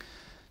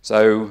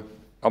 So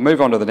I'll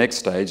move on to the next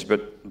stage,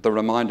 but the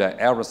reminder,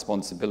 our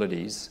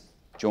responsibilities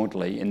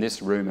jointly in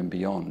this room and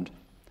beyond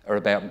are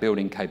about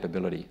building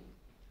capability.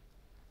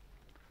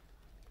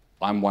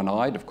 I'm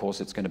one-eyed, of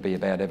course it's going to be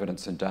about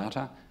evidence and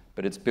data,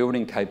 but it's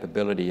building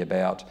capability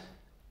about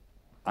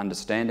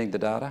understanding the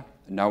data,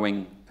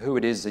 knowing who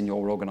it is in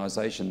your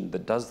organisation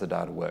that does the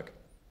data work.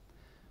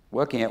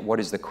 Working out what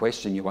is the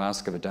question you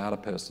ask of a data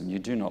person. You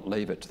do not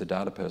leave it to the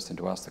data person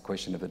to ask the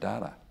question of the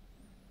data.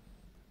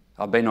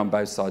 I've been on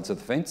both sides of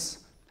the fence,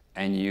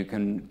 and you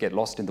can get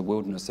lost in the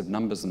wilderness of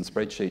numbers and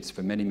spreadsheets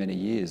for many, many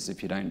years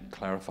if you don't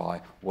clarify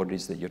what it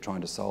is that you're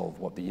trying to solve,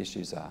 what the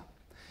issues are.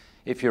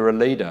 If you're a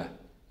leader,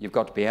 you've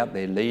got to be out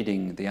there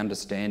leading the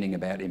understanding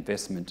about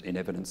investment in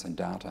evidence and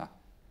data.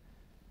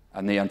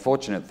 And the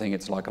unfortunate thing,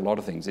 it's like a lot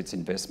of things, it's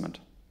investment.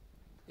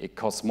 It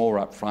costs more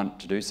up front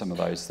to do some of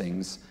those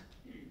things,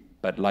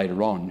 but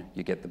later on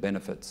you get the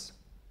benefits.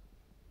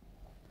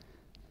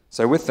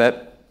 So with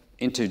that,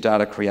 into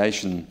data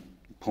creation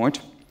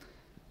point.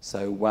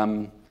 So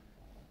I'm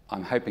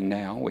hoping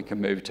now we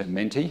can move to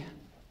Menti.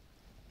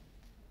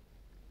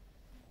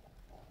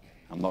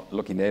 I'm not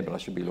looking there, but I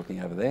should be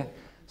looking over there.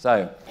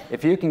 So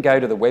if you can go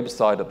to the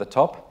website at the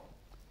top,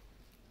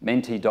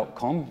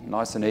 menti.com,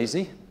 nice and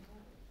easy.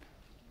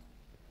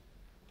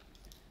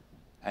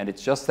 And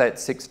it's just that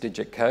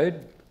 6-digit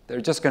code. There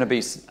are just going to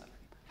be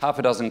half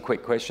a dozen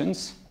quick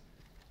questions,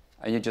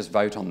 and you just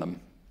vote on them.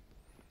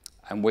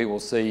 And we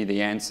will see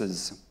the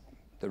answers,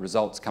 the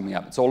results coming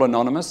up. It's all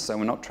anonymous, so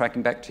we're not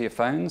tracking back to your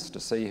phones to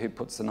see who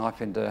puts the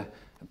knife into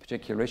a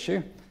particular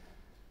issue.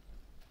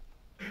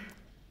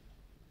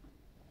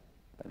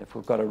 But if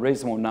we've got a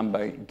reasonable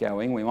number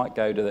going, we might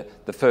go to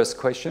the first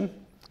question.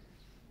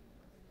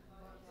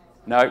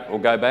 No, we'll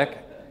go back.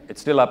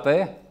 It's still up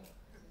there.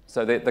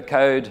 So the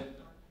code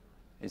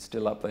is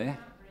still up there.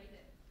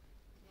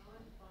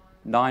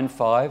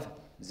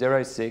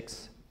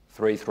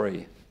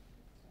 950633.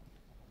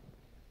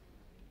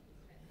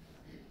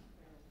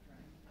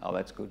 Oh,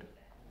 that's good.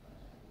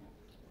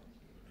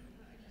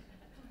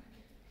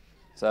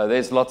 So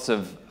there's lots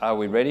of, are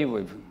we ready?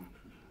 We've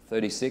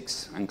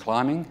 36 and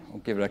climbing. We'll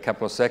give it a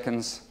couple of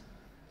seconds.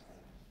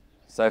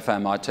 So far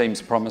my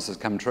team's promise has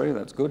come true,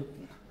 that's good.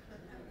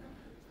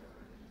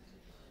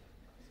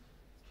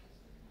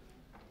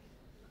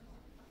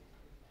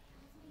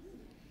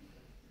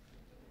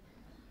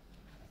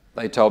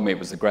 They told me it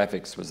was the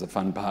graphics was the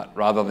fun part,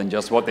 rather than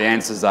just what the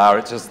answers are.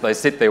 It's just they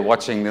sit there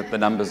watching the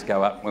numbers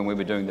go up when we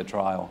were doing the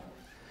trial.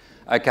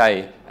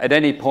 Okay, at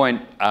any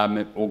point,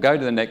 we'll go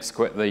to the next,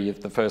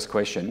 the first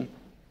question.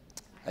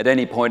 At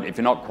any point, if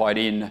you're not quite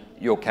in,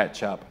 you'll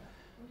catch up.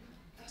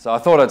 So I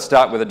thought I'd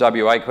start with a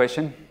WA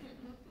question.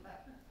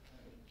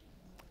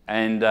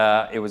 And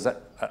it was,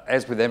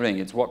 as with everything,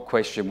 it's what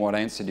question, what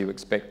answer do you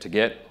expect to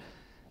get?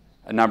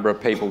 A number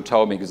of people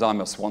told me, because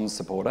I'm a Swans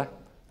supporter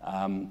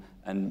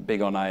and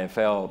big on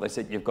AFL, they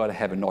said, you've got to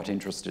have a not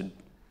interested.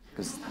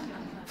 Because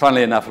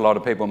funnily enough, a lot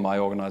of people in my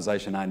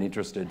organisation aren't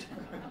interested,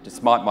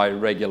 despite my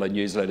regular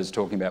newsletters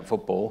talking about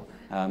football.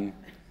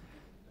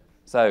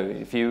 So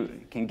if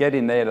you can get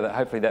in there,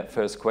 hopefully that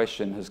first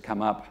question has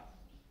come up.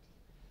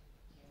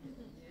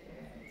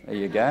 There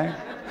you go.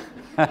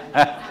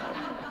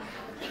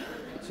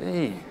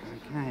 Gee,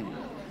 okay.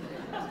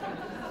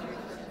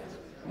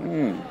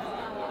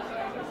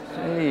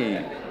 Gee.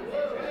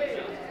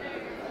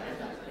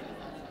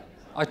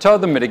 I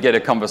told them to get a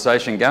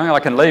conversation going. I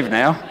can leave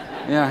now.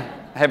 Yeah,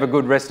 have a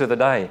good rest of the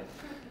day.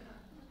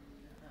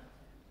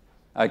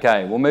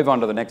 Okay, we'll move on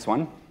to the next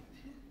one.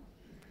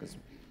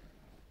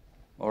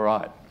 All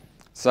right,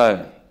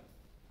 so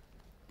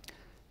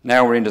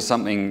now we're into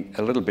something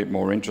a little bit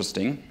more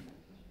interesting.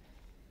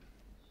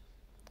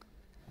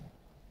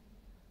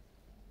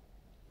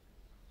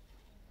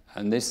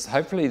 And this,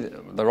 hopefully,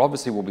 there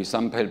obviously will be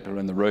some people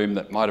in the room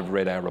that might have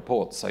read our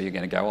reports, so you're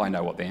going to go, I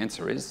know what the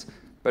answer is.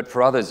 But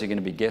for others, you're going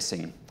to be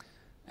guessing.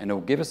 And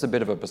it'll give us a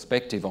bit of a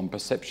perspective on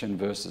perception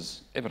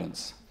versus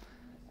evidence.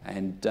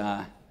 And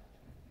there's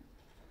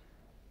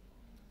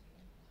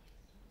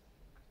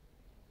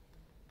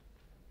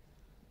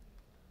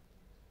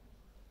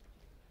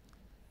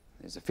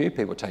a few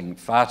people taking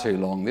far too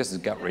long. This is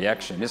gut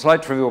reaction. It's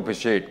like Trivial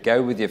Pursuit.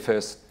 Go with your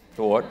first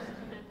thought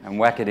and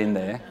whack it in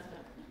there.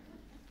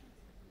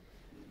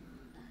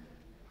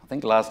 I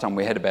think last time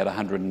we had about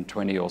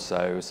 120 or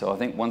so, so I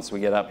think once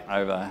we get up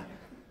over,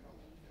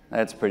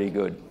 that's pretty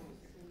good.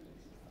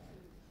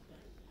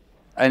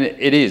 And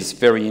it is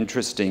very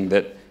interesting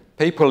that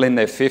people in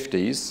their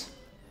 50s,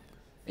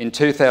 in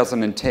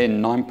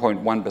 2010,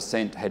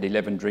 9.1% had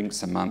 11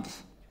 drinks a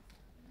month.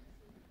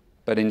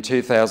 But in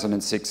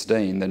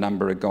 2016, the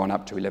number had gone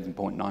up to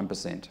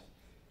 11.9%.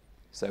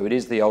 So it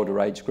is the older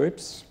age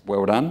groups.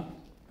 Well done.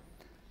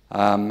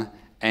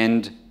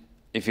 And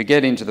if you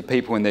get into the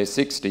people in their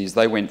 60s,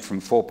 they went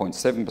from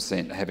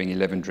 4.7% having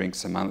 11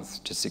 drinks a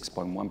month to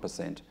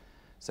 6.1%.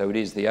 So it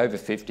is the over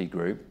 50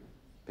 group,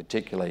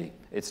 particularly.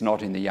 It's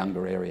not in the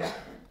younger area.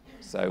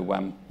 So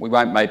we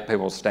won't make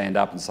people stand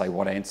up and say,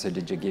 what answer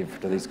did you give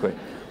to this question?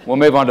 We'll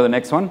move on to the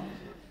next one.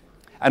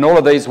 And all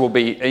of these will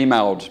be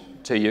emailed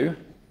to you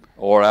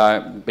or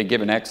be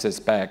given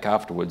access back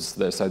afterwards.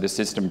 So the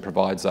system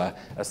provides a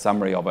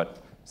summary of it,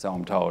 so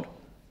I'm told.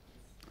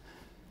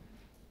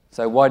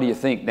 So why do you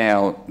think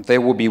now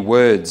there will be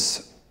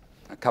words,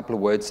 a couple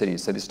of word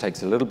settings, so this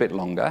takes a little bit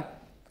longer,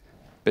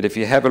 but if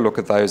you have a look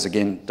at those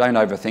again, don't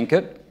overthink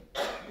it.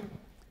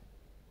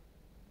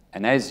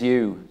 And as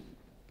you,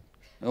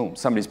 oh,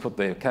 somebody's put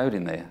their code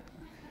in there.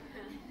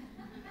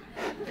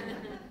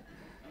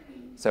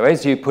 So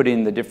as you put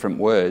in the different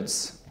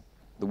words,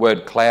 the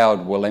word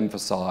cloud will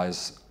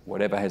emphasise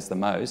whatever has the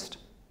most,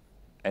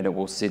 and it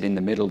will sit in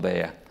the middle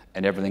there,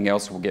 and everything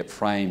else will get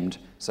framed.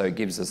 So it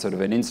gives a sort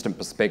of an instant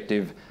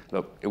perspective.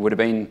 Look, it would have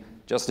been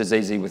just as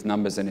easy with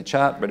numbers in a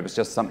chart, but it was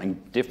just something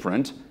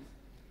different.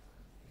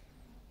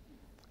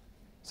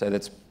 So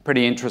that's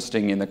pretty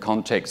interesting in the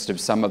context of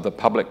some of the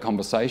public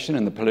conversation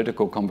and the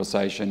political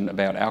conversation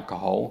about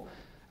alcohol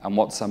and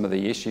what some of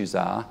the issues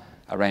are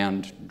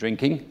around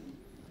drinking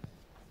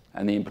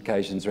and the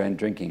implications around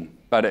drinking.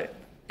 But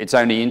it's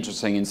only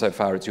interesting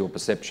insofar as your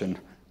perception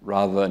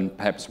rather than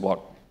perhaps what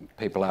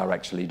people are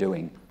actually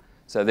doing.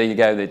 So there you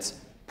go, that's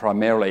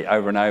primarily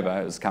over and over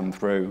has come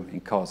through in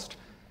cost.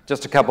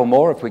 Just a couple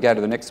more if we go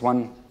to the next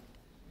one.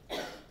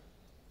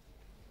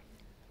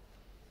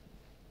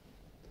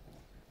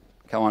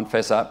 Come on,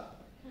 fess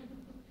up.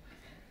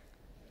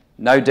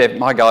 No,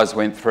 my guys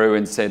went through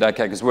and said,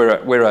 okay, because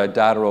we're a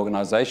data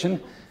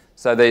organisation,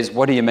 so there's,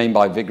 what do you mean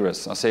by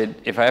vigorous? I said,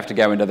 if I have to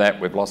go into that,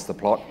 we've lost the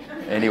plot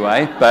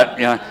anyway, but,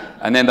 you know,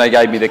 and then they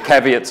gave me the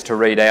caveats to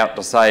read out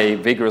to say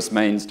vigorous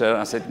means to,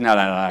 I said, no.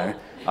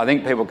 I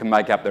think people can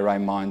make up their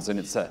own minds, and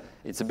it's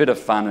a bit of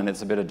fun and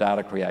it's a bit of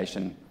data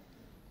creation.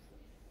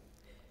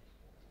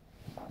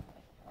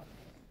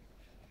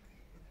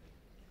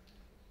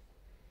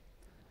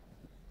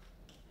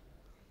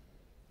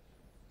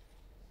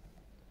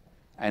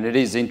 And it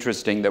is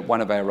interesting that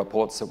one of our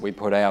reports that we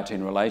put out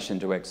in relation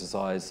to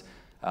exercise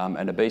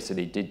and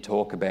obesity did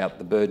talk about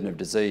the burden of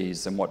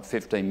disease and what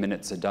 15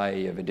 minutes a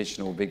day of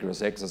additional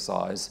vigorous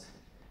exercise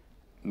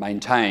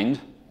maintained,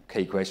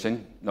 key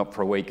question, not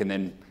for a week and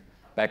then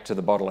back to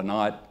the bottle a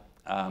night.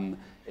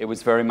 It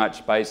was very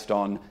much based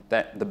on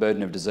the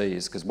burden of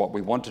disease, because what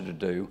we wanted to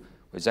do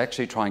was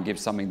actually try and give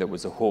something that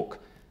was a hook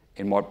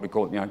in what we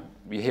call, you know,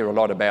 you hear a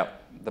lot about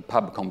the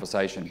pub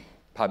conversation,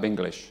 pub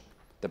English,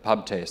 the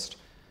pub test.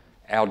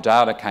 Our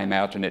data came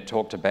out and it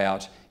talked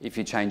about if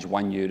you change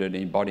 1 unit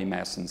in body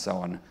mass and so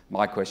on.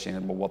 My question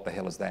is, well, what the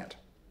hell is that?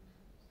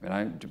 You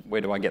know,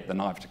 where do I get the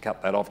knife to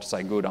cut that off to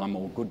say, good, I'm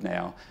all good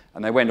now?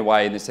 And they went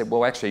away and they said,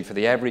 well, actually, for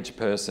the average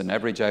person,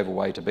 average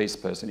overweight obese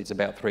person, it's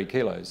about 3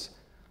 kilos.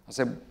 I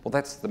said, well,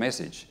 that's the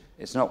message.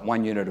 It's not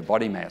 1 unit of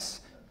body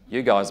mass.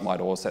 You guys might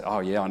all say,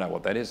 oh yeah, I know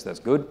what that is, that's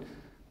good.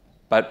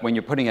 But when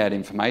you're putting out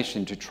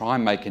information to try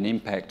and make an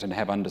impact and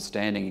have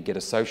understanding and get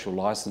a social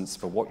license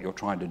for what you're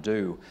trying to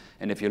do,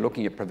 and if you're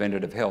looking at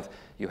preventative health,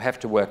 you have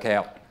to work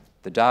out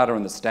the data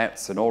and the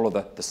stats and all of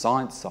the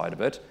science side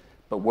of it,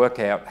 but work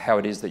out how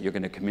it is that you're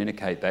going to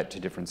communicate that to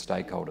different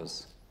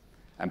stakeholders.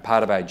 And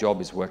part of our job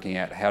is working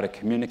out how to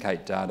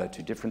communicate data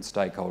to different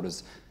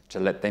stakeholders to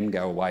let them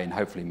go away and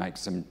hopefully make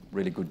some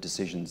really good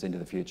decisions into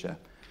the future.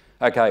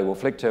 Okay, we'll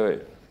flick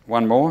to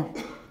one more.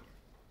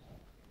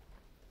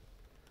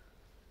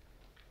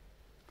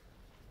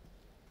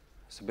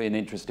 This will be an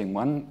interesting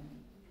one.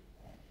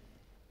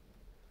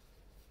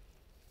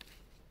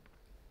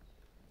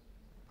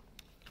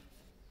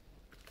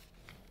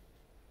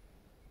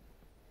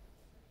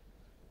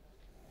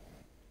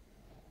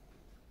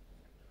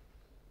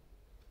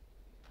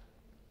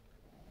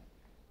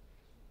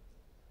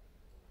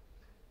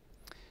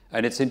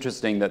 And it's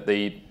interesting that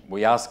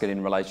we ask it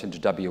in relation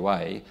to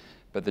WA,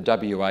 but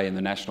the WA and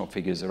the national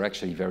figures are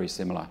actually very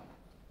similar.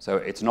 So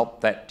it's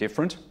not that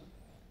different.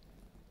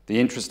 The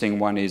interesting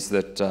one is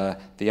that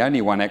the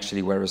only one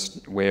actually where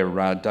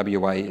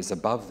WA is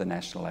above the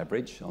national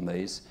average on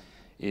these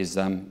is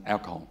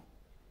alcohol.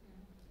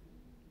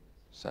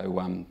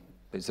 So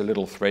there's a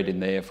little thread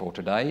in there for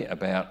today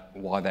about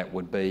why that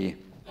would be,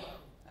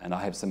 and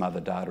I have some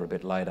other data a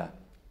bit later.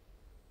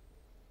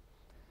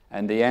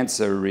 And the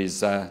answer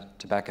is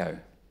tobacco,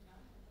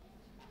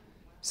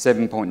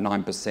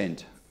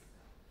 7.9%.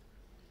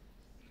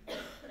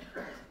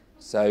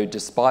 So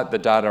despite the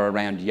data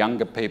around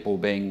younger people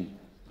being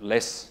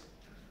less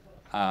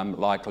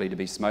likely to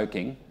be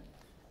smoking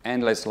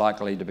and less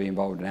likely to be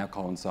involved in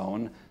alcohol and so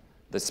on,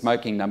 the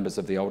smoking numbers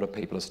of the older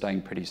people are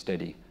staying pretty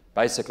steady.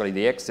 Basically,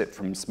 the exit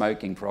from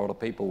smoking for older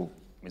people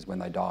is when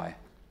they die.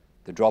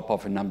 The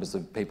drop-off in numbers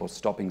of people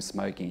stopping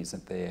smoking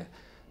isn't there.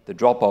 The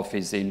drop-off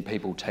is in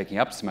people taking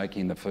up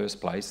smoking in the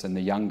first place and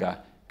the younger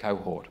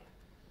cohort.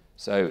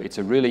 So it's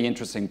a really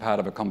interesting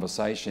part of a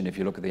conversation if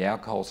you look at the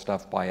alcohol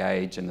stuff by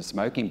age and the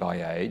smoking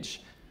by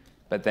age,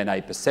 but then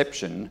a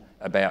perception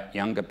about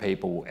younger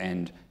people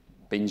and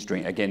binge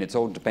drink. Again, it's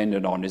all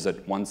dependent on, is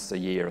it once a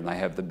year and they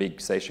have the big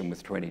session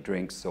with 20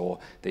 drinks or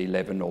the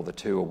 11 or the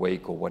 2 a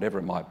week or whatever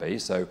it might be.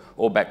 So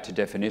all back to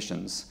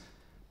definitions.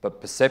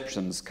 But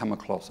perceptions come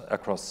across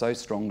so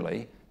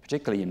strongly,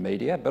 particularly in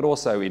media, but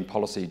also in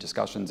policy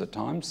discussions at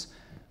times,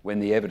 when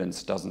the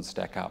evidence doesn't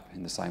stack up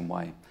in the same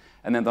way.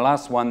 And then the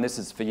last one, this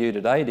is for you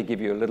today to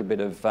give you a little bit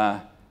of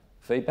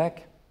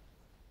feedback.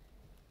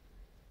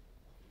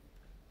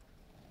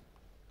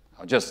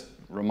 I'll just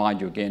remind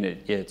you again,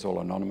 yeah, it's all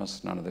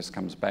anonymous. None of this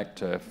comes back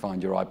to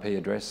find your IP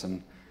address.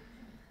 And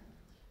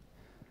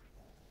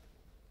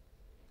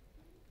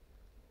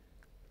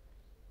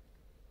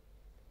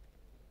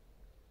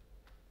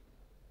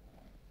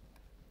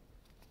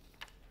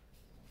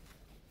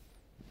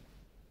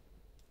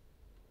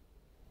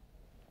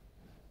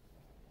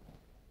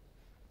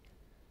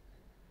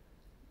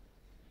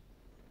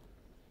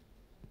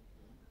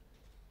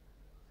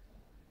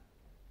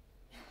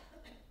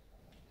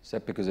is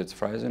that because it's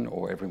frozen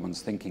or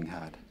everyone's thinking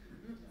hard?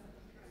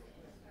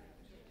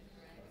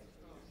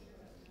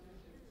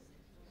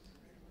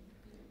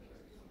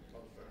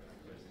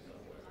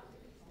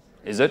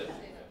 Is it?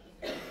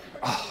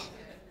 Oh,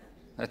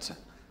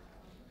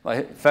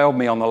 they failed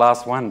me on the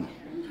last one.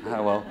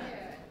 Oh well.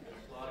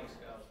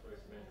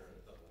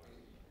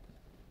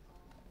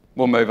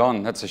 We'll move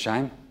on, that's a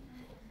shame.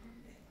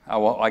 Oh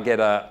well,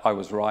 I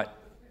was right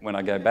when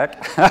I go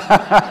back.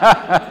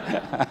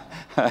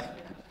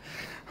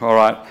 All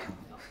right.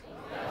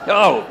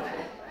 Oh.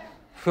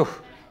 Whew.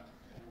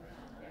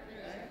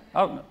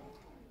 Oh.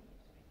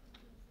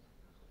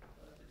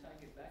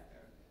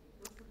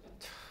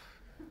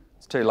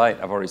 It's too late.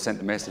 I've already sent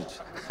the message.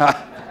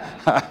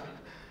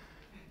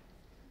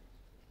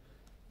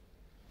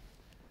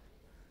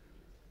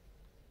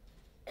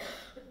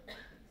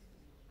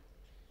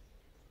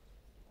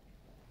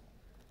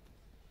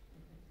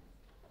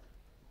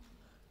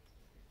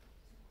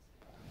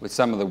 With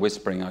some of the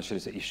whispering, I should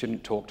have said, you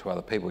shouldn't talk to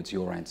other people, it's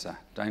your answer.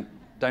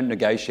 Don't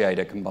negotiate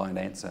a combined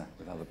answer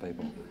with other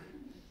people.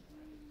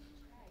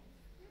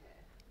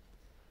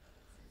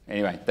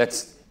 Anyway,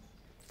 that's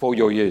for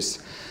your use.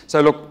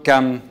 So look,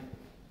 I'll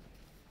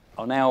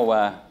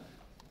now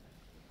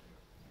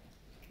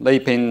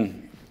leap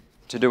in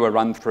to do a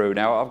run through.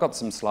 Now, I've got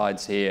some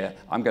slides here.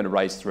 I'm going to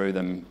race through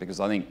them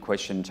because I think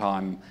question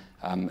time,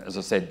 as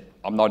I said,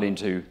 I'm not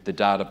into the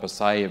data per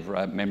se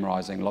of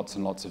memorising lots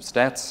and lots of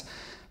stats.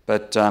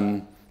 But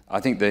I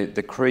think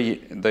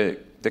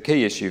the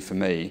key issue for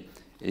me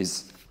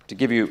is to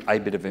give you a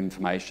bit of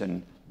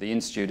information. The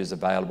Institute is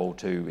available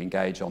to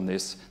engage on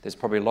this. There's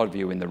probably a lot of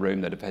you in the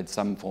room that have had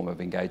some form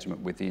of engagement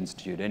with the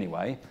Institute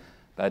anyway.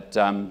 But,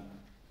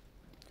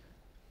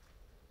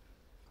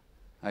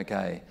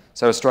 okay,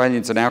 so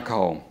Australians and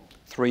alcohol.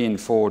 3 in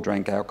 4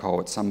 drank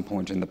alcohol at some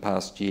point in the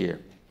past year.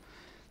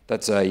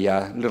 That's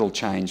a little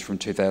change from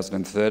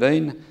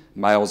 2013.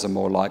 Males are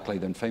more likely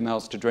than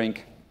females to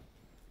drink.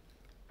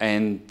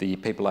 and the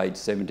people aged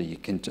 70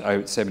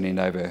 and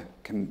over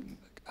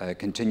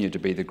continue to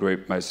be the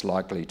group most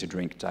likely to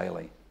drink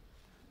daily.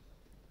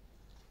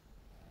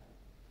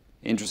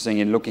 Interesting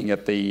in looking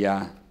at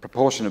the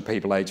proportion of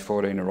people aged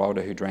 14 or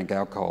older who drank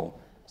alcohol.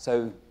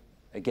 So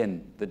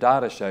again, the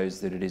data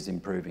shows that it is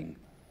improving.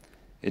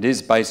 It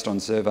is based on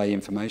survey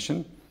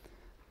information,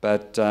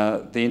 but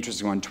the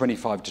interesting one,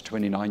 25 to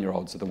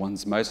 29-year-olds are the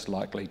ones most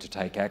likely to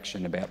take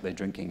action about their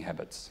drinking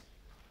habits.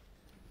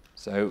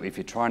 So if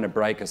you're trying to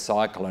break a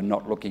cycle and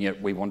not looking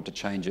at we want to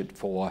change it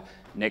for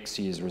next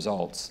year's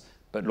results,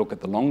 but look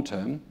at the long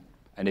term,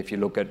 and if you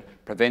look at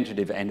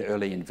preventative and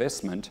early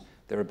investment,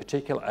 there are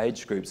particular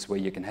age groups where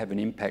you can have an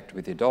impact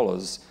with your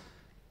dollars,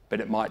 but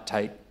it might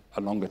take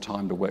a longer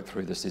time to work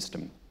through the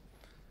system.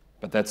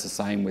 But that's the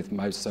same with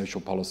most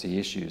social policy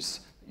issues.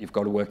 You've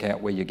got to work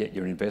out where you get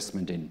your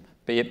investment in,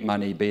 be it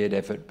money, be it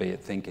effort, be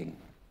it thinking.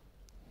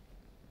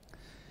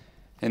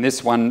 In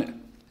this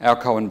one,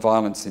 alcohol and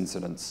violence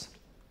incidents.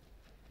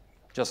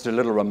 Just a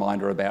little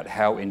reminder about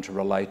how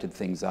interrelated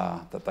things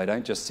are, that they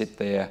don't just sit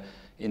there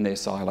in their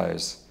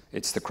silos,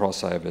 it's the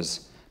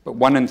crossovers. But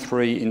 1 in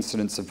 3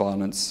 incidents of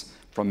violence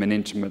from an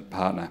intimate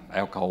partner,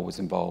 alcohol was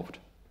involved.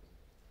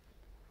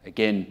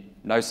 Again,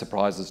 no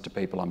surprises to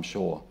people, I'm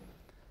sure,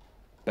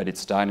 but it's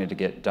starting to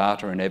get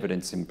data and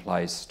evidence in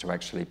place to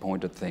actually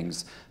point at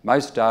things.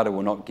 Most data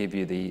will not give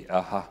you the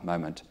aha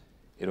moment.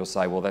 It'll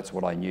say, well, that's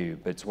what I knew,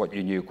 but it's what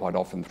you knew quite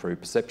often through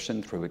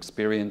perception, through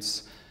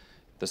experience.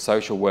 The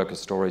social worker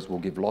stories will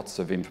give lots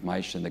of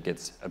information that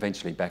gets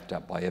eventually backed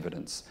up by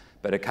evidence,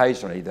 but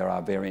occasionally there are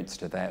variants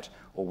to that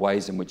or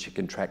ways in which you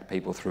can track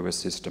people through a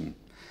system.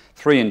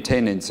 3 in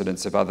 10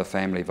 incidents of other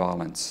family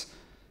violence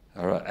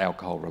are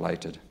alcohol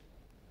related.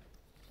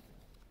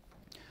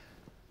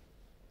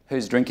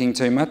 Who's drinking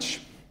too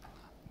much?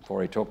 I've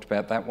already talked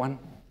about that one,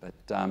 but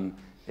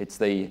it's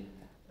the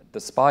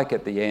spike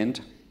at the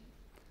end.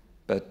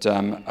 But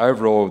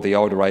overall, the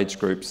older age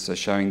groups are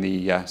showing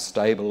the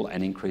stable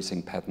and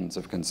increasing patterns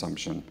of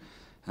consumption,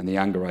 and the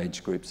younger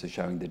age groups are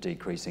showing the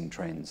decreasing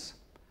trends.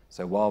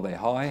 So while they're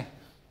high,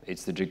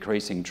 it's the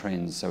decreasing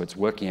trends, so it's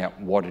working out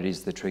what it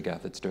is the trigger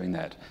that's doing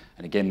that.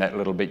 And again, that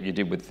little bit you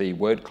did with the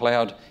word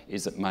cloud,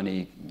 is it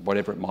money,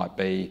 whatever it might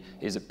be,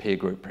 is it peer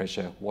group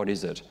pressure, what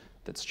is it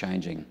that's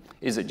changing?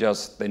 Is it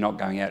just they're not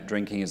going out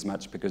drinking as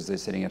much because they're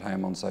sitting at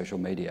home on social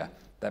media?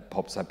 That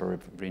pops up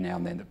every now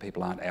and then, that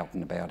people aren't out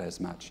and about as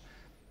much.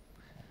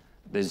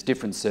 There's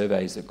different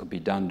surveys that could be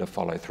done to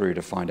follow through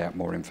to find out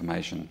more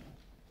information.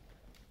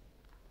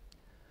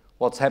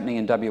 What's happening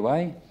in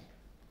WA?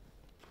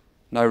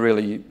 No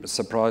really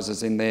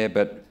surprises in there,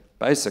 but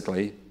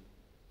basically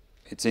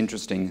it's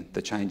interesting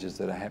the changes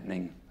that are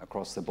happening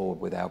across the board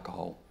with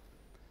alcohol.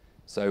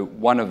 So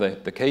one of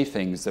the key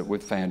things that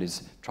we've found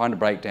is trying to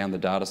break down the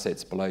data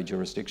sets below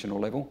jurisdictional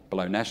level,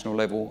 below national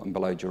level and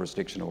below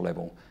jurisdictional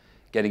level,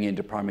 getting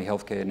into primary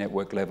healthcare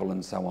network level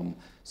and so on.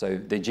 So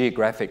the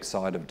geographic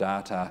side of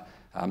data,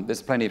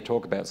 there's plenty of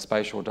talk about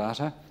spatial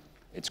data.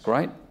 It's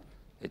great.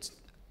 It's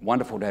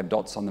wonderful to have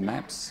dots on the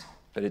maps,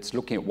 but it's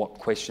looking at what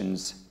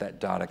questions that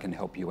data can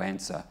help you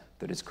answer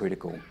that is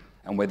critical,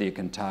 and whether you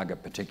can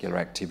target particular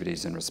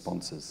activities and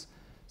responses.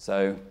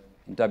 So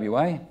in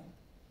WA,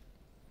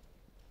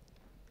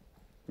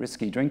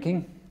 risky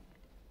drinking.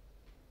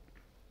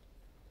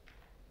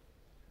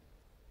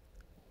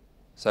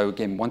 So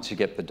again, once you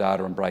get the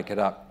data and break it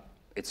up,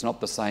 it's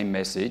not the same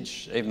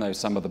message, even though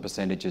some of the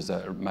percentages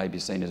are maybe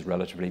seen as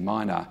relatively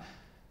minor.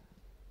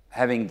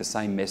 Having the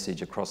same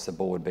message across the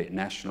board, be it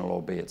national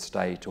or be it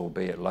state or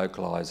be it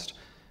localised,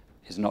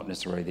 is not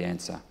necessarily the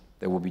answer.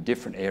 There will be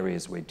different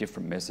areas where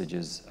different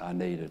messages are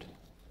needed.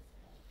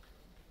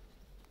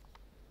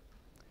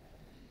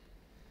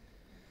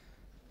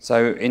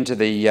 So into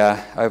the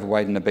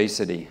overweight and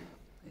obesity.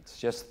 It's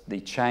just the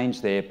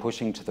change there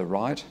pushing to the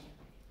right.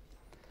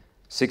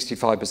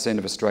 65%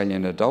 of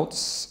Australian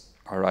adults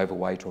are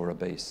overweight or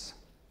obese.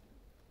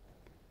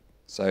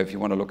 So if you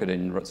want to look at it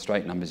in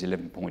straight numbers,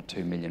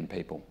 11.2 million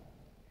people.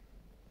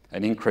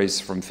 An increase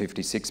from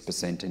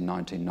 56% in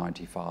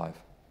 1995.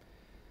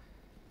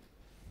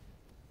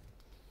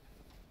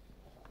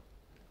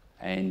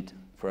 And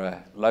for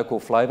a local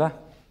flavour,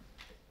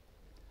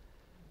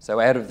 so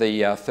out of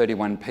the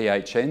 31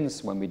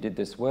 PHNs, when we did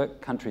this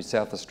work, Country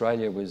South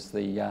Australia was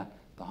the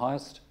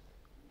highest,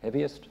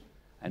 heaviest,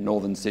 and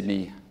Northern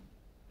Sydney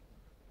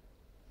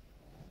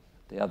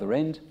the other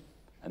end,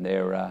 and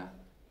there are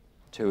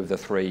 2 of the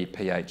 3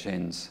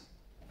 PHNs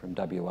from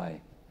WA.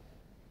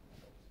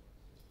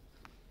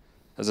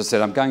 As I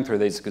said, I'm going through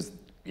these because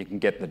you can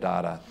get the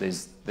data.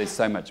 There's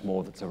so much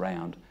more that's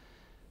around.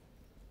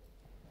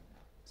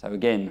 So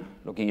again,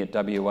 looking at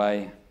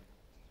WA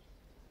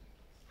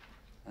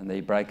and the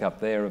breakup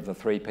there of the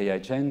 3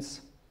 PHNs.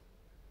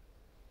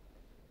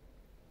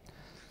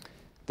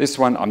 This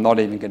one I'm not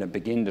even going to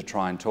begin to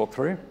try and talk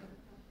through.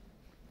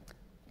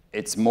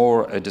 It's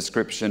more a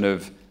description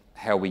of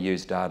how we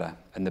use data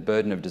and the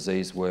burden of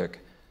disease work.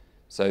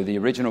 So the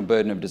original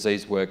burden of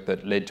disease work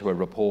that led to a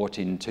report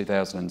in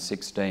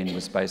 2016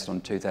 was based on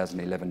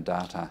 2011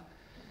 data.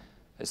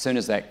 As soon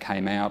as that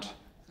came out,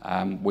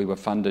 we were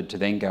funded to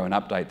then go and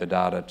update the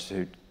data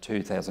to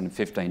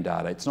 2015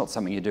 data. It's not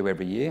something you do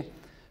every year,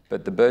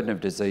 but the burden of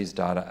disease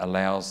data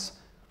allows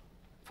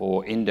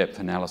for in-depth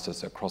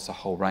analysis across a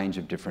whole range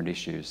of different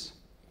issues.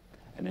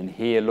 And in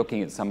here,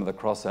 looking at some of the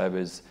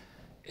crossovers,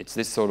 it's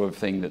this sort of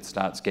thing that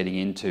starts getting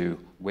into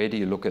where do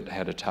you look at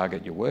how to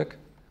target your work,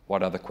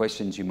 what other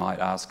questions you might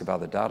ask of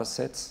other data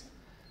sets.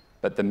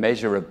 But the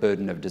measure of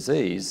burden of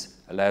disease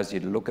allows you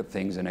to look at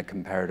things in a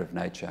comparative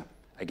nature.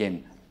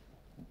 Again,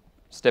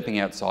 stepping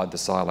outside the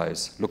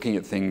silos, looking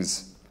at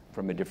things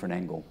from a different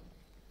angle.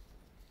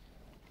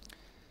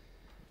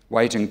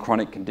 Weight and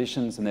chronic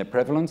conditions and their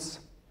prevalence.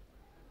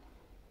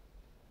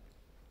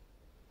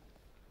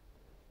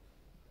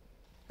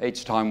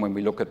 Each time when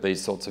we look at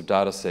these sorts of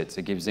data sets,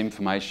 it gives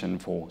information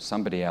for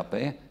somebody out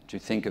there to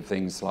think of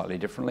things slightly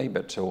differently,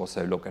 but to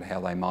also look at how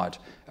they might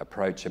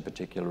approach a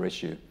particular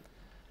issue.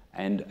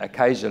 And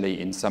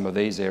occasionally in some of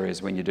these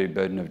areas, when you do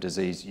burden of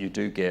disease, you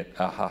do get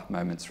aha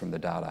moments from the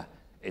data.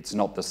 It's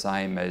not the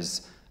same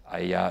as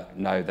a,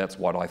 no, that's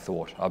what I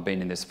thought. I've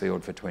been in this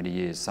field for 20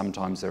 years.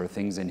 Sometimes there are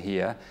things in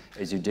here,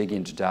 as you dig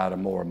into data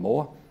more and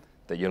more,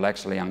 that you'll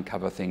actually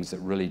uncover things that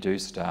really do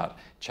start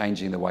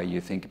changing the way you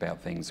think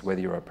about things,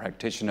 whether you're a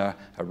practitioner,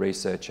 a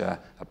researcher,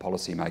 a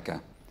policymaker.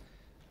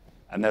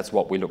 And that's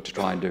what we look to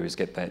try and do, is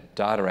get that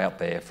data out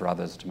there for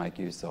others to make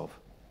use of.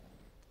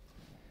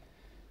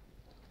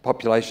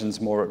 Populations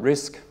more at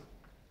risk.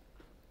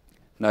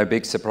 No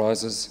big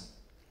surprises.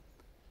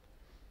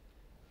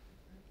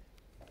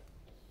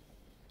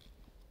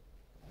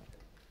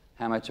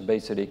 How much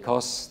obesity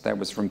costs? That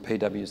was from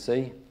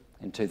PwC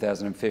in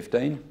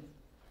 2015.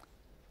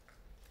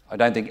 I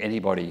don't think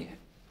anybody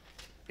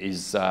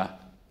is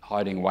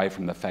hiding away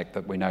from the fact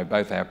that we know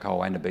both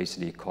alcohol and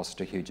obesity cost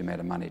a huge amount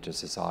of money to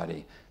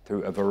society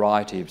through a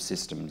variety of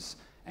systems,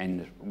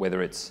 and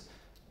whether it's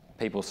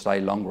people stay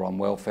longer on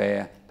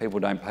welfare, people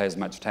don't pay as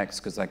much tax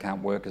because they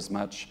can't work as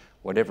much,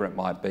 whatever it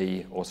might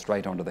be, or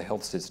straight onto the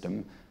health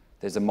system,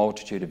 there's a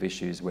multitude of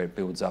issues where it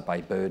builds up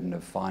a burden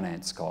of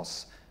finance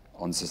costs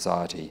on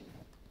society.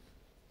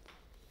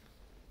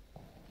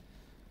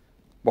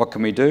 What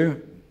can we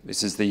do?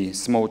 This is the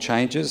small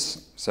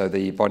changes, so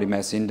the body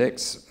mass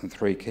index,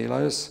 3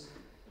 kilos.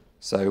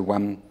 So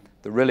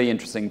the really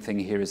interesting thing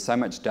here is so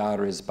much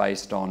data is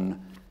based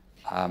on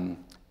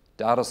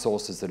data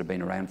sources that have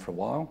been around for a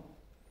while,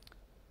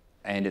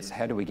 and it's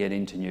how do we get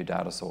into new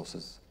data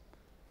sources,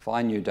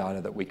 find new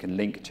data that we can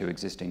link to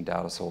existing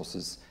data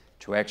sources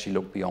to actually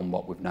look beyond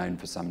what we've known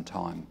for some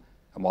time.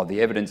 And while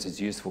the evidence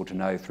is useful to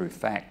know through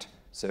fact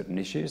certain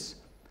issues,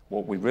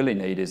 what we really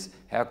need is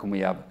how can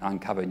we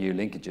uncover new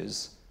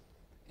linkages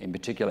in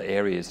particular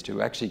areas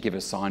to actually give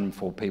a sign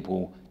for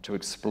people to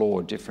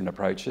explore different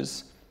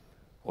approaches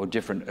or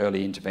different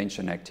early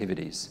intervention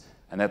activities.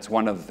 And that's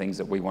one of the things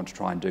that we want to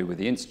try and do with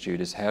the Institute,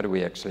 is how do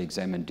we actually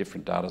examine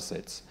different data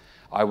sets.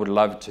 I would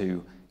love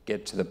to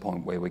get to the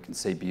point where we can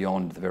see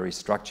beyond the very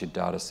structured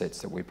data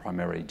sets that we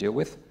primarily deal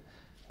with.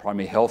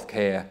 Primary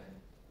healthcare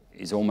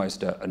is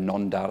almost a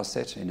non-data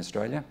set in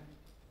Australia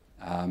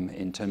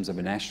in terms of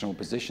a national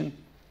position.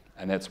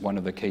 And that's one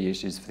of the key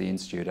issues for the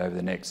Institute over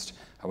the next,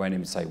 I won't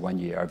even say 1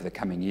 year, over the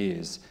coming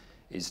years,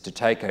 is to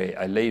take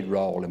a lead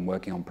role in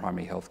working on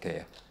primary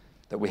healthcare.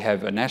 That we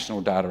have a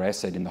national data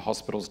asset in the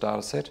hospitals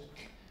data set.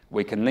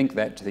 We can link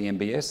that to the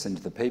MBS and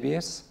to the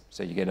PBS,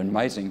 so you get an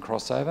amazing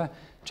crossover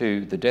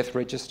to the death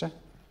register.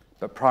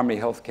 But primary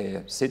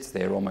healthcare sits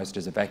there almost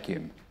as a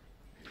vacuum.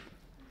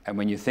 And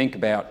when you think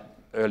about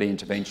early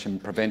intervention,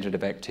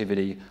 preventative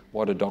activity,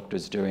 what are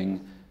doctors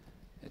doing,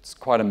 it's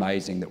quite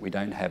amazing that we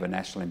don't have a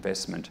national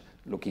investment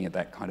looking at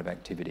that kind of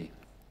activity.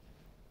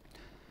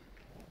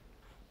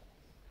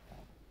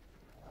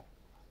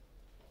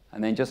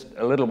 And then just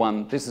a little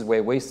one, this is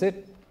where we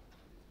sit.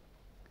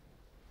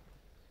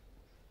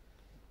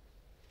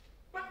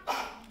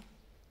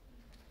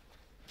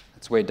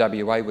 That's where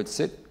WA would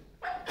sit.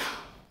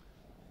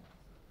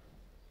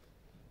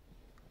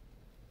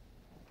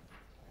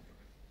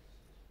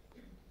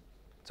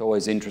 It's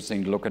always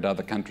interesting to look at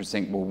other countries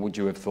and think, well, would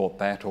you have thought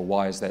that, or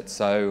why is that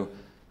so?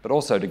 But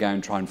also to go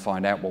and try and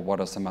find out, well, what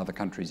are some other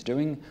countries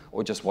doing,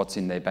 or just what's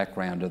in their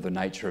background, or the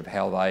nature of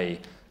how they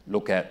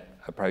look at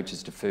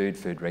approaches to food,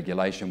 food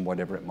regulation,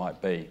 whatever it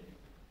might be.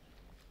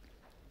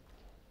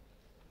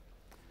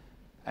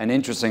 And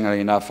interestingly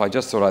enough, I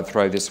just thought I'd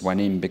throw this one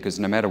in because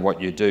no matter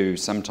what you do,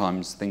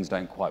 sometimes things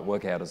don't quite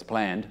work out as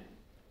planned.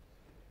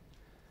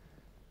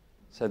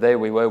 So there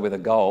we were with a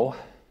goal,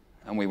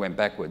 and we went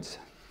backwards.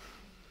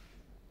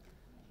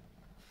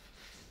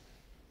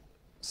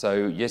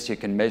 So yes, you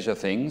can measure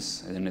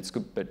things, and it's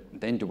good, but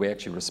then do we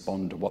actually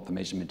respond to what the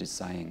measurement is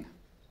saying?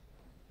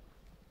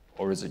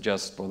 Or is it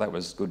just, well, that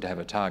was good to have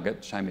a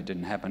target, shame it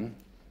didn't happen,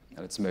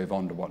 let's move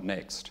on to what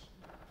next?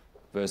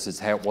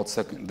 Versus what's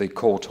the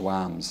call to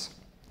arms?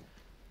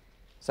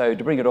 So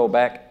to bring it all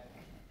back,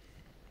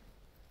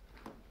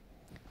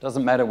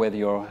 doesn't matter whether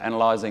you're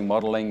analysing,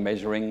 modelling,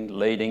 measuring,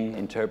 leading,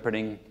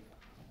 interpreting,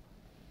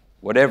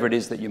 whatever it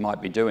is that you might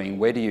be doing,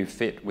 where do you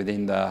fit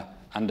within the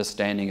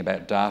understanding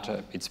about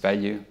data, its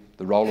value,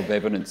 the role of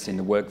evidence in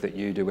the work that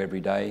you do every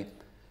day,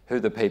 who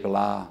the people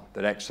are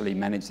that actually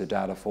manage the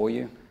data for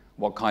you,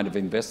 what kind of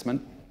investment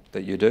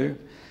that you do,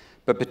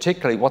 but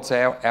particularly what's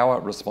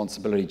our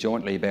responsibility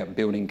jointly about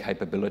building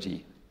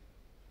capability.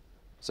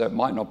 So it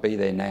might not be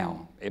there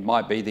now. It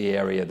might be the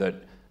area that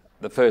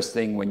the first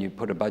thing when you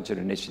put a budget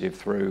initiative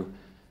through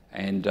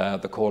and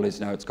the call is,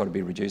 no, it's got to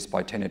be reduced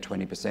by 10 or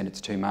 20%,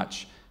 it's too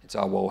much. It's,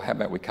 oh, well, how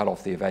about we cut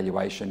off the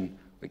evaluation,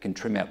 we can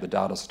trim out the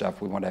data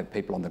stuff, we want to have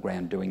people on the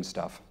ground doing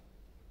stuff.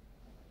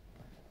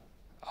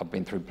 I've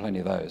been through plenty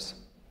of those.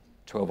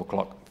 12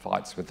 o'clock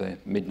fights with the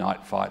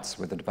midnight fights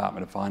with the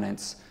Department of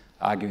Finance,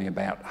 arguing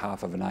about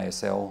half of an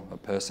ASL, a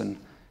person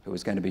who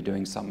was going to be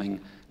doing something,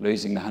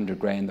 losing the 100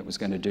 grand that was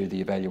going to do the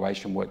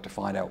evaluation work to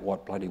find out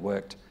what bloody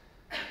worked.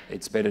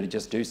 It's better to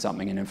just do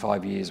something and in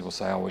 5 years we'll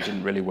say, oh, it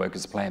didn't really work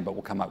as planned, but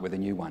we'll come up with a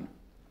new one.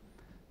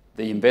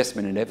 The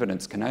investment in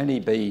evidence can only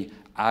be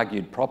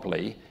argued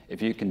properly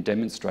if you can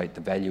demonstrate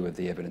the value of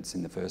the evidence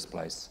in the first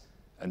place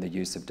and the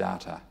use of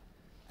data.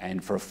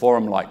 And for a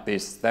forum like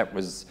this, that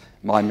was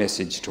my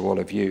message to all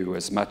of you,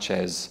 as much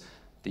as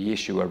the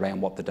issue around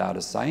what the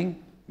data's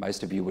saying.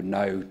 Most of you would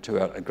know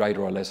to a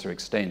greater or lesser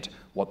extent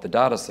what the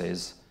data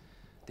says.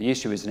 The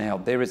issue is now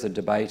there is a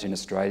debate in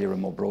Australia and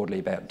more broadly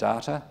about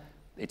data.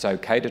 It's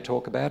okay to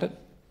talk about it.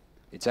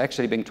 It's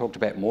actually being talked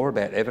about more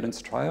about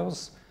evidence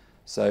trails.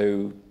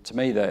 So to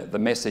me, the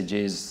message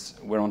is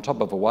we're on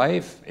top of a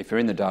wave. If you're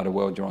in the data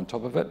world, you're on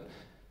top of it.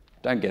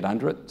 Don't get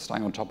under it. Stay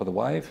on top of the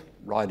wave.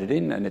 Ride it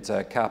in, and it's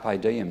a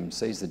carpe diem,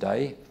 seize the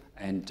day.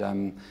 And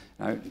you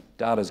know,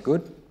 data's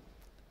good.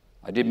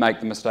 I did make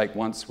the mistake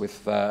once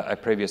with a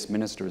previous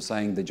minister of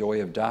saying the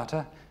joy of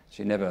data.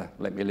 She never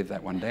let me live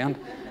that one down.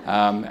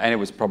 And it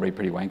was probably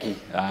pretty wanky.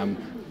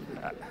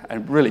 A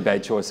really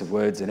bad choice of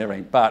words and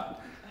everything.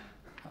 But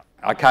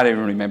I can't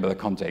even remember the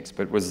context.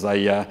 But it was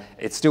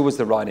it still was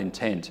the right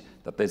intent,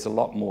 that there's a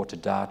lot more to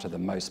data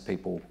than most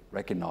people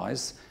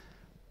recognise.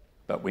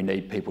 But we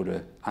need people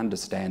to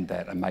understand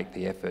that and make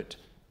the effort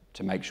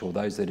to make sure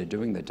those that are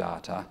doing the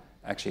data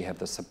actually have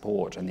the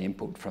support and the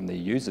input from the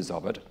users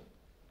of it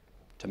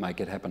to make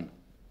it happen.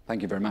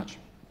 Thank you very much.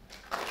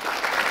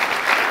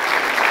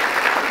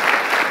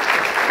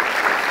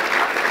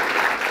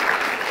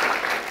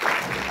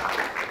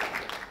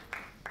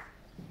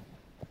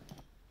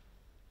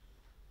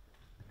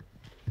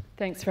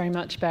 Thanks very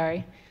much,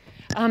 Barry.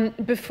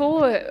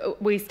 Before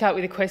we start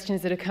with the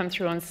questions that have come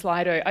through on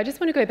Slido, I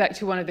just want to go back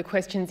to one of the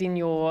questions in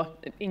your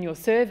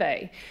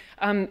survey,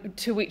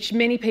 to which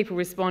many people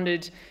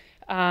responded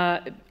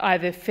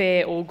either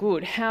fair or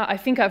good. I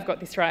think I've got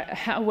this right.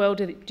 How well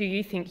do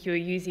you think you're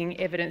using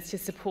evidence to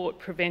support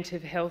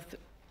preventive health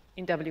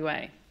in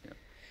WA? Yep.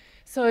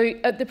 So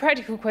the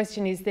practical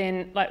question is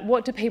then, like,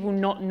 what do people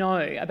not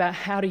know about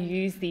how to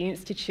use the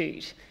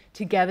Institute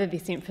to gather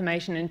this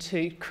information and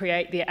to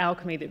create the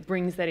alchemy that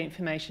brings that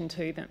information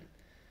to them?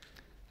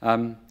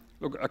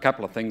 Look, a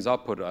couple of things. I'll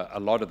put a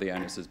lot of the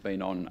onus has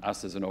been on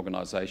us as an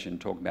organisation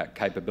talking about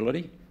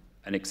capability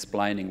and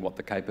explaining what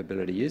the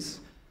capability is.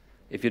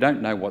 If you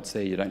don't know what's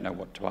there, you don't know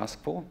what to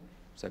ask for.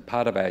 So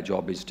part of our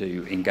job is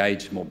to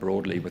engage more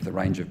broadly with a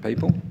range of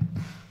people.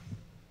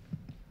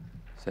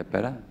 Is that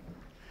better?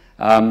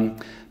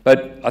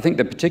 But I think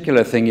the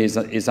particular thing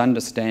is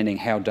understanding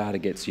how data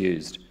gets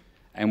used.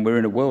 And we're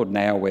in a world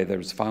now where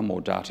there's far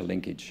more data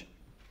linkage.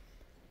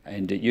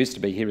 And it used to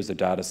be, here is a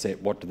data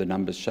set, what do the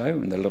numbers show?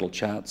 And the little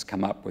charts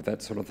come up with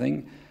that sort of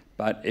thing.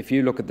 But if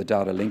you look at the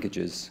data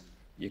linkages,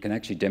 you can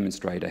actually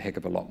demonstrate a heck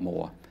of a lot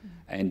more.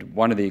 And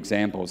one of the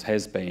examples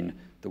has been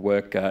the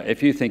work,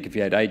 if you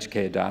had aged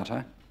care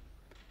data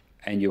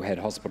and you had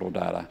hospital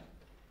data,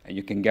 and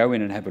you can go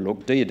in and have a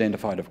look,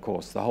 de-identified of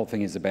course. The whole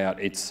thing is about,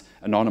 it's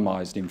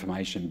anonymised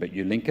information, but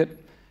you link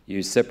it,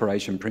 use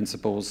separation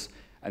principles,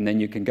 and then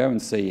you can go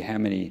and see how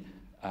many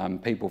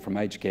people from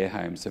aged care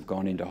homes have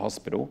gone into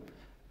hospital.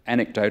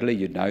 Anecdotally,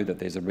 you'd know that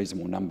there's a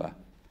reasonable number.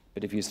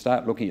 But if you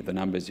start looking at the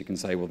numbers, you can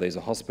say, well, there's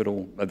a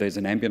hospital, there's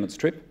an ambulance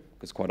trip,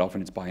 because quite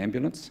often it's by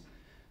ambulance.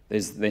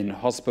 There's then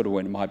hospital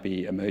when it might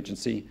be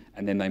emergency,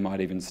 and then they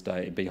might even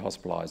be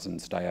hospitalised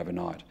and stay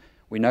overnight.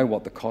 We know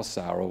what the costs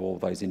are of all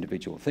those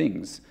individual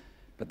things,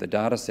 but the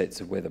data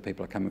sets of where the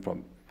people are coming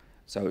from.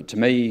 So to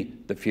me,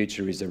 the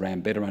future is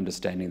around better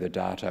understanding the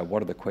data,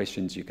 what are the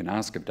questions you can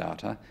ask of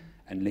data,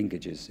 and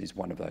linkages is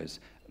one of those.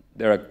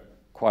 There are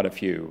quite a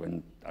few,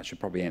 and I should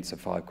probably answer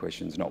 5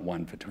 questions, not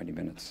one for 20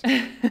 minutes.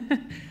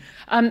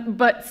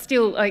 But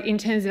still, like, in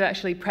terms of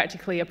actually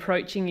practically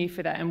approaching you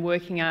for that and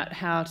working out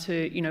how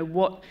to, you know,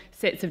 what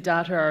sets of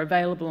data are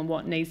available and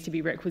what needs to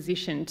be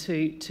requisitioned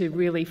to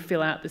really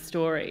fill out the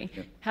story.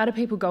 Yep. How do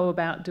people go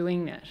about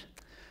doing that?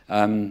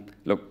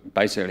 Look,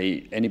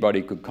 basically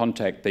anybody could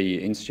contact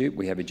the Institute.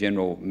 We have a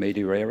general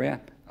media area.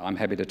 I'm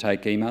happy to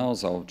take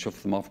emails. I'll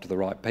chuff them off to the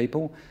right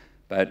people.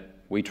 But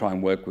we try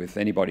and work with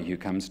anybody who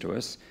comes to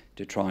us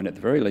to try and at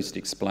the very least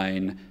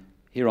explain,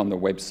 here on the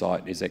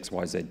website is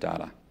XYZ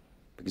data.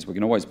 Because we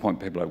can always point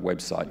people at a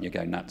website and you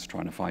go nuts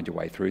trying to find your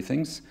way through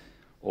things,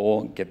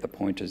 or get the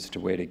pointers to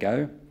where to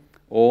go,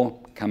 or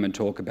come and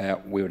talk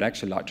about, we would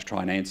actually like to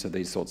try and answer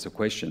these sorts of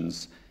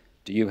questions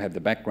do you have the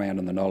background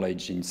and the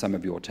knowledge in some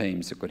of your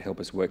teams that could help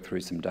us work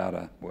through some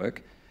data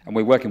work? And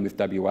we're working with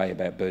WA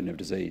about burden of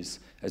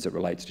disease as it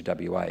relates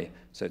to WA.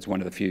 So it's one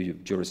of the few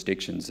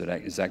jurisdictions that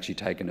has actually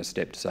taken a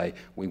step to say,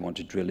 we want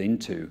to drill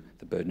into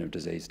the burden of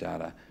disease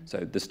data.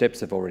 So the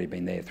steps have already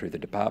been there through the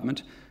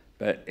department,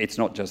 but it's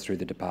not just through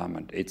the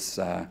department, it's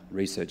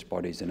research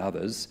bodies and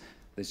others.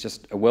 There's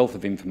just a wealth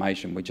of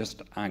information. We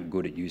just aren't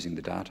good at using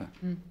the data.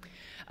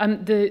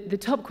 The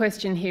top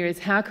question here is,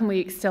 how can we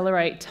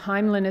accelerate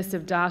timeliness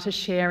of data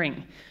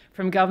sharing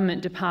from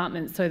government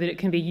departments so that it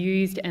can be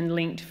used and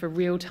linked for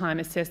real-time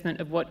assessment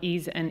of what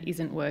is and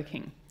isn't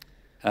working?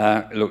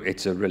 Look,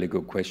 it's a really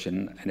good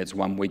question, and it's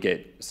one we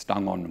get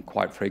stung on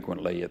quite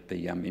frequently at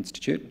the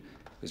Institute,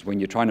 because when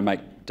you're trying to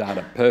make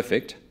data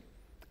perfect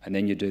and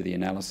then you do the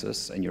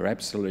analysis and your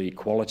absolute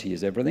quality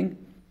is everything,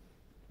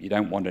 you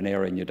don't want an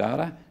error in your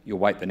data, you'll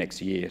wait the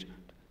next year.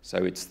 So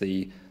it's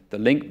the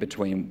link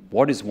between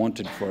what is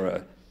wanted for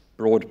a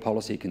broad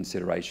policy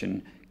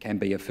consideration can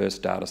be a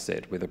first data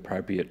set with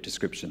appropriate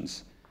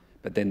descriptions.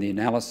 But then the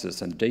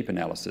analysis and deep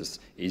analysis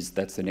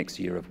that's the next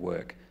year of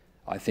work.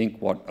 I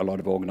think what a lot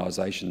of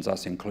organisations,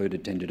 us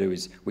included, tend to do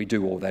is we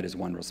do all that as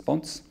one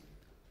response.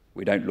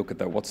 We don't look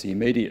at what's the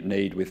immediate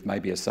need with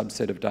maybe a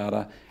subset of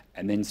data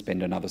and then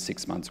spend another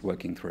 6 months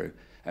working through.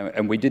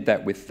 And we did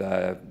that with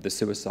the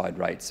suicide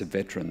rates of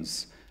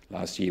veterans.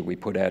 Last year we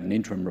put out an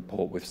interim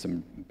report with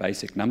some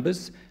basic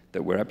numbers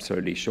that we're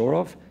absolutely sure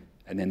of,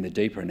 and then the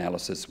deeper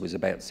analysis was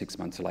about 6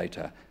 months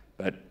later.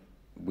 But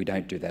we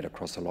don't do that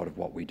across a lot of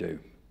what we do.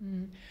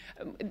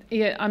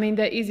 Yeah, I mean,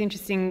 that is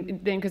interesting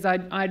then, because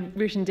I'd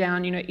written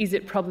down, is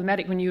it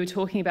problematic when you were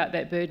talking about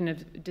that burden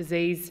of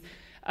disease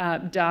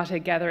data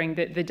gathering,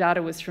 that the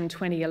data was from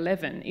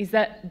 2011?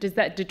 Does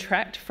that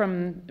detract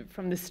from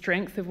the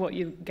strength of what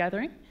you're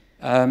gathering?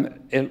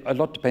 A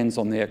lot depends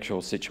on the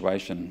actual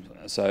situation,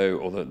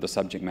 or the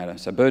subject matter.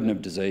 So burden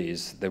of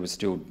disease, there was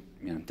still,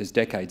 there's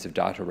decades of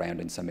data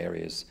around in some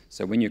areas.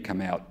 So when you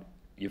come out,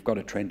 you've got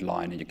a trend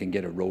line and you can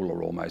get a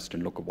ruler almost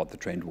and look at what the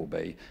trend will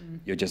be.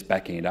 You're just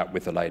backing it up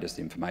with the latest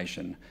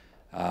information.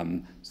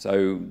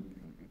 So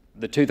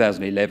the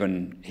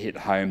 2011 hit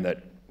home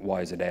that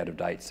why is it out of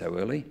date so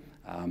early?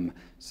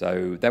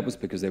 So that was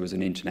because there was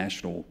an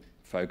international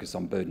focus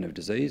on burden of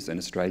disease, and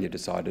Australia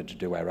decided to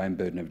do our own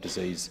burden of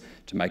disease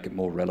to make it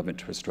more relevant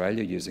to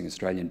Australia using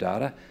Australian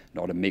data,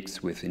 not a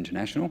mix with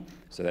international.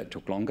 So that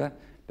took longer,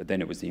 but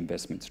then it was the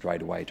investment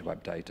straight away to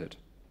update it.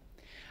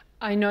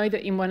 I know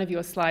that in one of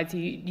your slides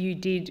you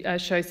did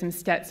show some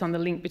stats on the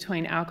link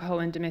between alcohol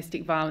and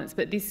domestic violence,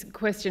 but this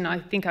question I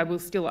think I will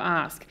still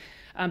ask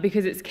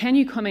because it's, can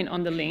you comment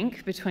on the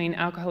link between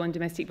alcohol and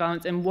domestic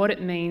violence and what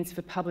it means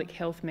for public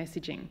health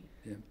messaging?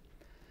 Yeah.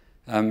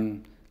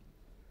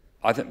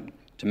 I think,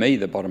 to me,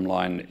 the bottom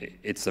line,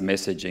 it's the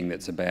messaging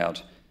that's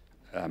about,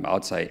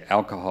 I'd say,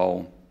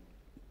 alcohol,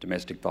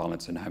 domestic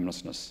violence and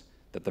homelessness,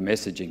 that the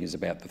messaging is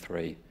about the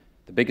three.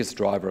 The biggest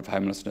driver of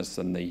homelessness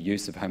and the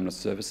use of homeless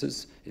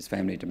services is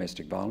family and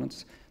domestic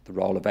violence. The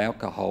role of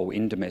alcohol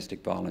in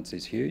domestic violence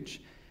is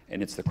huge,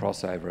 and it's the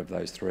crossover of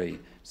those three.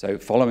 So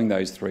following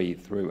those three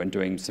through and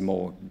doing some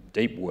more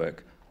deep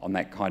work on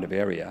that kind of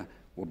area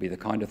will be the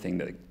kind of thing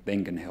that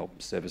then can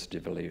help service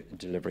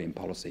delivery and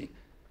policy.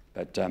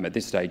 But at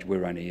this stage,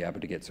 we're only able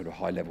to get sort of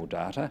high-level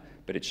data,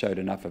 but it showed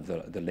enough of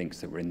the links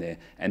that were in there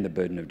and the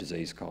burden of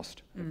disease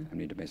cost of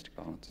family domestic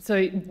violence.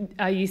 So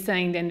are you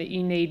saying then that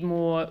you need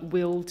more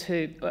will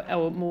to,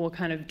 or more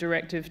kind of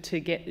directive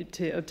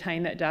to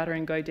obtain that data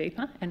and go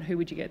deeper? And who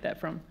would you get that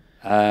from?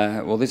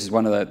 Well, this is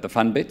one of the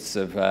fun bits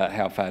of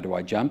how far do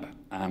I jump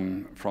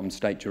from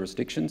state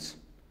jurisdictions.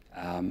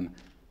 Commonwealth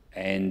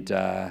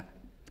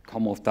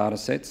data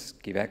sets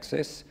give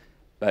access,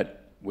 but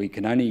we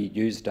can only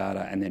use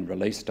data and then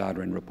release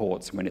data in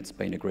reports when it's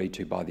been agreed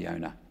to by the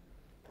owner.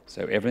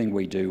 So everything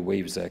we do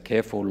weaves a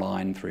careful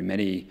line through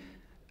many,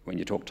 when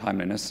you talk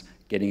timeliness,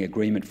 getting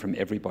agreement from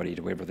everybody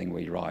to everything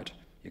we write.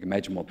 You can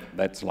imagine what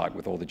that's like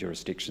with all the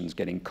jurisdictions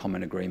getting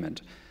common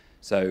agreement.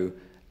 So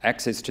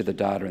access to the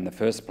data in the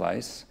first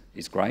place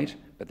is great,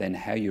 but then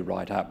how you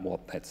write up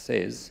what that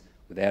says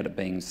without it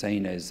being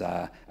seen as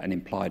an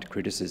implied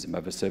criticism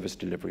of a service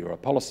delivery or a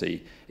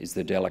policy is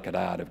the delicate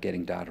art of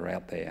getting data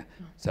out there.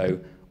 So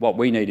what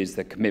we need is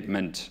the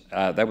commitment.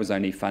 That was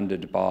only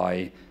funded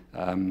by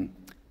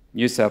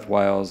New South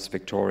Wales,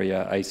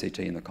 Victoria, ACT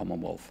and the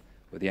Commonwealth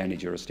were the only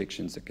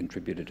jurisdictions that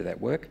contributed to that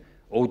work.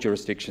 All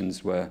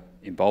jurisdictions were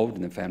involved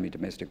in the family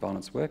domestic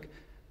violence work,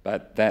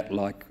 but that,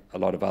 like a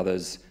lot of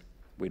others,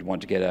 we'd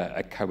want to get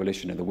a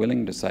coalition of the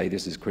willing to say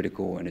this is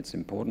critical and it's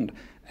important.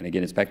 And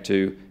again, it's back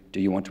to, do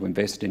you want to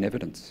invest in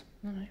evidence?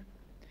 No.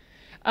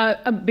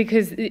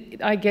 Because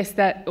I guess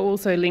that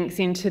also links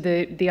into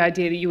the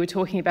idea that you were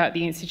talking about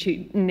the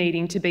Institute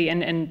needing to be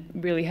and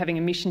really having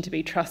a mission to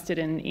be trusted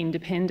and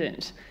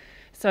independent.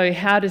 So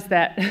how does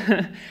that,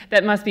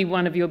 that must be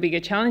one of your bigger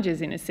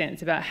challenges in a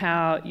sense, about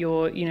how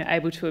you're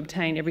able to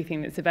obtain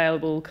everything that's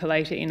available,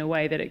 collate it in a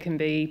way that it can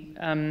be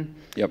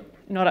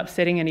not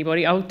upsetting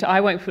anybody, I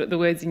won't put the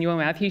words in your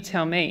mouth. You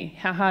tell me,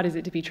 how hard is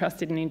it to be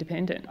trusted and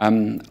independent?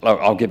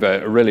 I'll give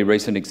a really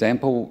recent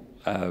example.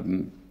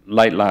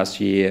 Late last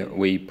year,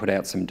 we put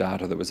out some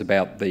data that was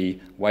about the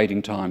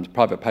waiting times,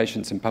 private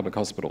patients in public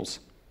hospitals.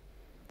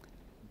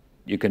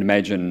 You can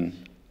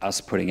imagine us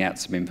putting out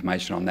some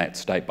information on that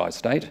state by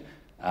state.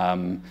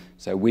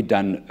 So we'd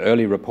done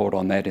early report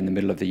on that in the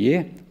middle of the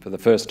year for the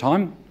first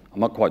time. I'm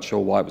not quite sure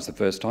why it was the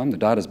first time. The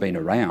data's been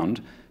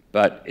around,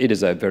 but it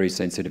is a very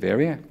sensitive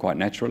area, quite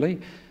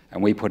naturally.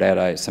 And we put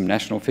out some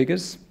national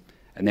figures,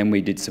 and then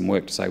we did some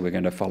work to say we're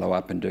going to follow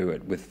up and do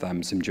it with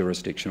some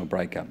jurisdictional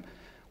breakup.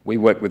 We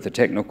worked with the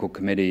technical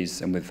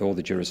committees and with all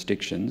the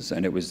jurisdictions,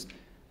 and it was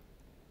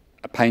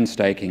a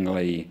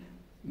painstakingly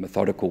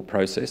methodical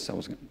process. I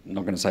was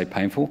not going to say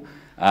painful,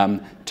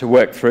 to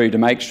work through to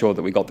make sure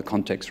that we got the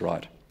context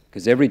right.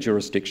 Because every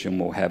jurisdiction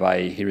will have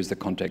here is the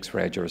context for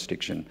our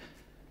jurisdiction.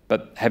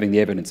 But having the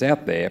evidence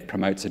out there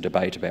promotes a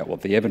debate about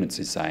what the evidence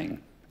is saying,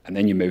 and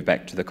then you move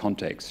back to the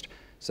context.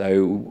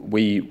 So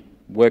we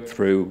worked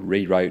through,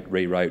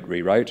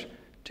 rewrote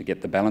to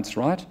get the balance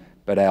right,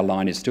 but our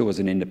line is still, as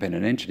an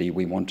independent entity,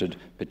 we wanted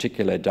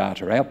particular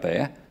data out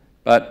there,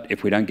 but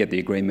if we don't get the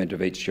agreement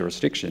of each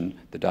jurisdiction,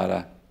 the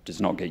data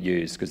does not get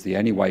used, because the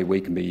only way we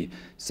can be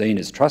seen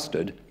as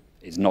trusted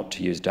is not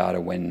to use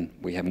data when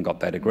we haven't got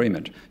that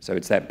agreement. So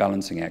it's that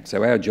balancing act.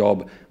 So our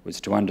job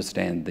was to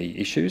understand the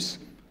issues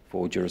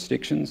for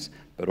jurisdictions,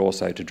 but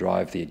also to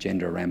drive the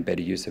agenda around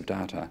better use of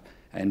data.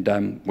 And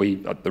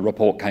the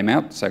report came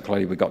out, so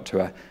clearly we got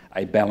to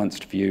a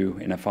balanced view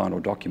in a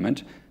final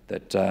document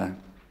that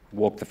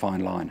walked the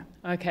fine line.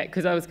 Okay,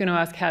 because I was going to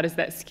ask, how does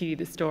that skew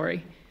the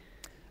story?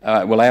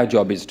 Well, our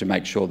job is to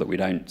make sure that we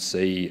don't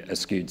see a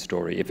skewed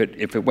story. If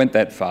it went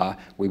that far,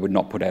 we would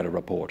not put out a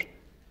report.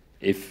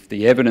 If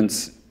the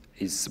evidence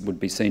would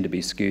be seen to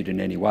be skewed in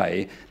any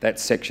way, that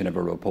section of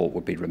a report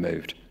would be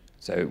removed.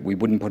 So we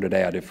wouldn't put it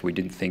out if we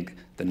didn't think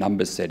the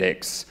numbers said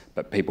X,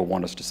 but people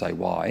want us to say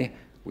Y.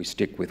 We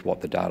stick with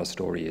what the data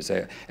story is.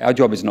 Our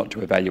job is not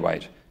to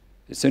evaluate.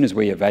 As soon as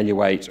we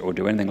evaluate or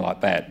do anything like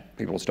that,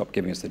 people will stop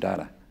giving us the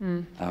data.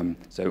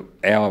 So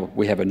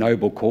we have a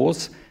noble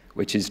cause,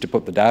 which is to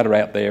put the data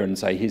out there and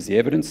say, here's the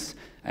evidence,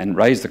 and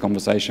raise the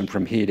conversation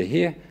from here to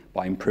here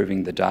by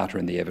improving the data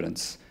and the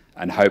evidence,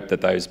 and hope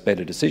that those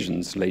better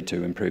decisions lead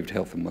to improved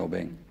health and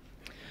wellbeing.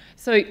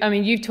 So, I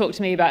mean, you've talked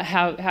to me about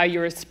how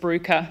you're a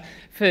spruiker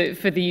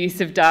for the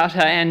use of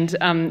data,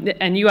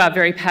 and you are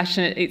very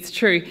passionate, it's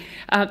true.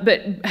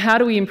 But how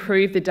do we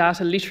improve the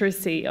data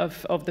literacy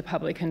of the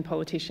public and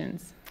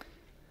politicians?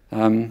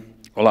 Well,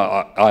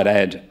 I'd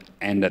add,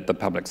 and at the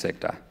public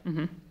sector,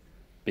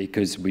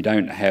 because we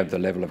don't have the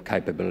level of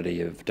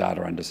capability of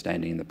data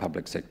understanding in the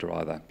public sector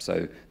either.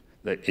 So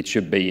it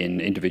should be in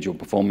individual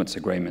performance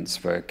agreements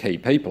for key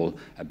people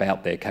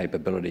about their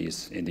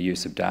capabilities in the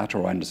use of data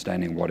or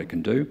understanding what it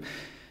can do.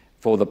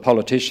 For the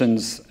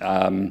politicians,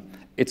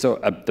 it's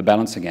the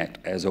balancing act,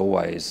 as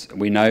always.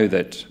 We know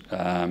that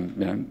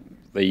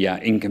the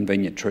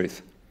inconvenient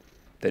truth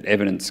that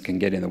evidence can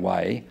get in the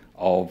way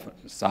of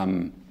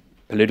some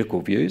political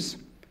views,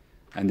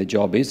 and the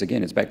job is,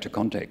 again, it's back to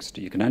context.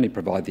 You can only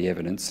provide the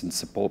evidence and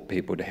support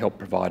people to help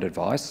provide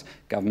advice.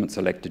 Government's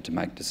elected to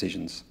make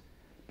decisions.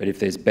 But if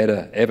there's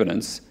better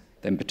evidence,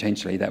 then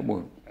potentially that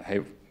will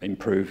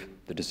improve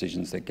the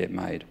decisions that get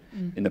made.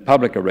 In the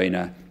public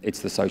arena, it's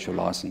the social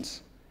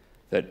licence.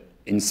 That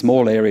in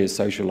small areas,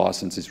 social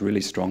licence is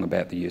really strong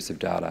about the use of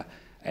data.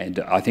 And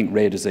I think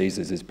rare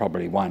diseases is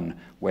probably one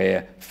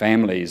where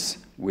families,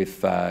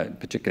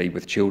 particularly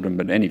with children,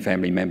 but any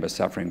family member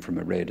suffering from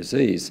a rare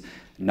disease,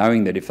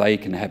 knowing that if they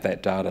can have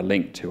that data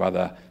linked to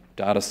other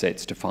data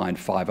sets to find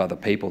 5 other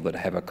people that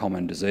have a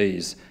common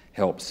disease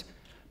helps.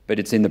 But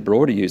it's in the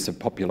broader use of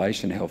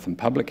population health and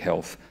public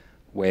health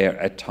where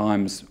at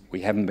times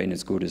we haven't been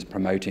as good as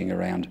promoting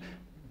around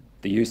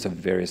the use of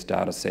various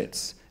data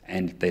sets,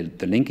 and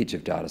the linkage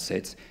of data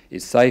sets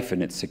is safe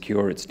and it's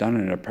secure, it's done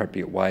in an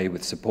appropriate way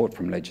with support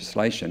from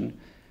legislation,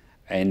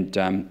 and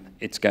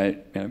it's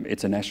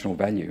a national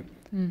value.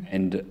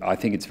 And I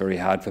think it's very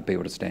hard for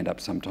people to stand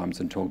up sometimes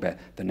and talk about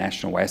the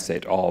national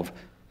asset of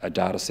a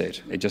data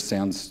set. It just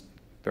sounds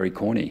very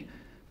corny.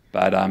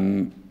 But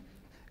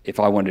if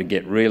I wanted to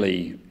get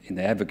really in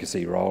the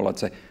advocacy role, I'd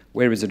say,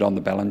 where is it on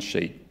the balance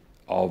sheet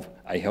of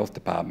a health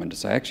department to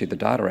say, actually, the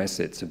data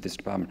assets of this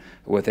department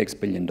are worth X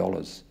billion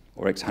dollars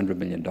or X $100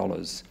 million.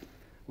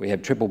 We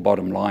have triple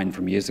bottom line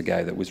from years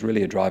ago that was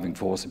really a driving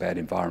force about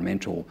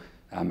environmental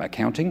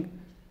accounting.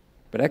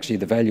 But actually,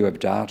 the value of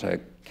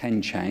data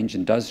can change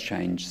and does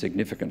change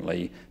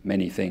significantly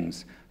many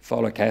things.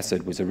 Folic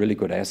acid was a really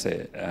good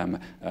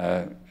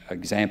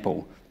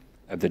example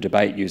of the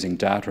debate using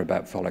data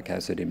about folic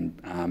acid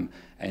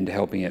and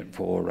helping it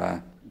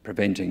for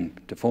preventing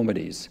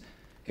deformities.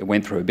 It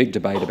went through a big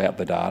debate about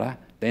the data.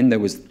 Then there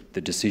was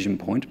the decision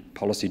point,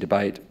 policy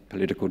debate,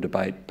 political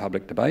debate,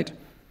 public debate,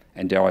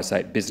 and dare I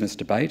say business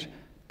debate,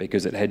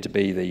 because it had to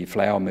be the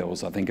flour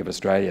mills, I think, of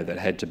Australia that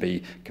had to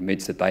be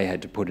convinced that they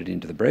had to put it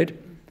into the bread.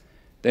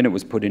 Then it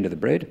was put into the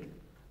bread.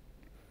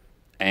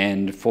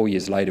 And 4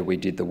 years later, we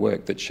did the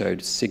work that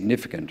showed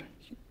significant,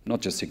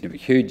 not just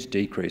significant, huge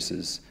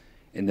decreases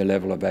in the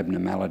level of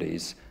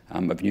abnormalities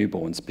of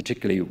newborns,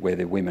 particularly where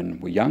the women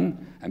were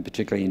young, and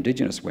particularly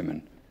Indigenous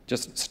women.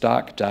 Just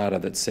stark data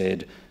that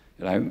said,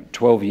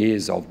 12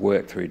 years of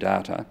work through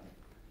data.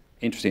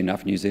 Interesting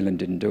enough, New Zealand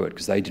didn't do it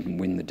because they didn't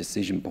win the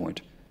decision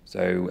point.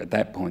 So at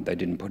that point, they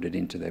didn't put it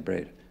into their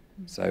bread.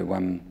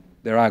 So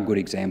there are good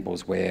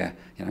examples where,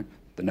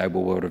 the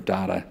noble world of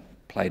data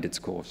played its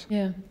course.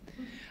 Yeah.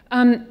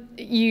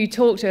 You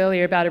talked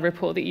earlier about a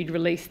report that you'd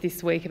released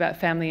this week about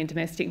family and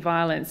domestic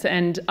violence,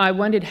 and I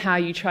wondered how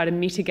you try to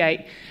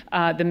mitigate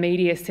the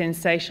media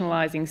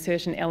sensationalising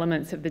certain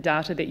elements of the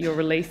data that you're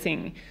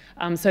releasing,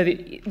 so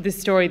that the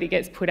story that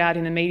gets put out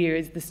in the media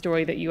is the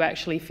story that you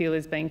actually feel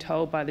is being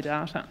told by the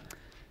data.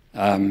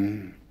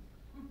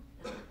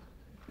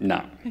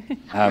 No.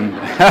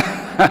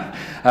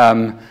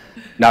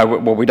 No,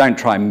 well, we don't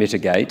try and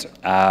mitigate.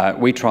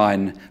 We try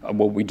and,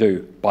 we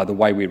do by the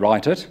way we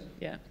write it.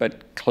 Yeah.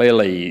 But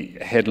clearly,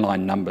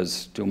 headline numbers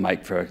still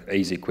make for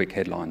easy, quick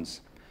headlines.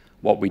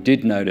 What we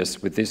did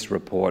notice with this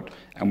report,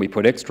 and we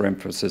put extra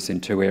emphasis in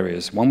two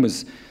areas. One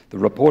was the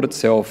report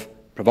itself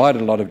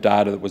provided a lot of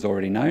data that was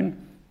already known,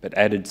 but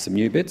added some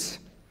new bits.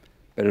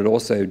 But it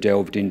also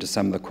delved into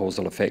some of the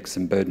causal effects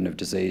and burden of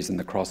disease and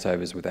the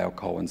crossovers with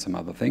alcohol and some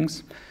other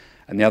things.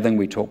 And the other thing,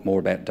 we talked more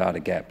about data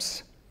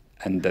gaps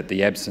and that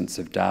the absence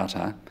of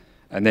data.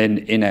 And then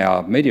in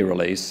our media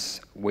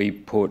release, we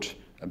put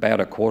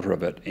about a quarter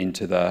of it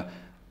into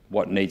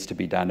what needs to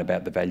be done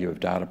about the value of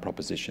data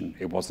proposition.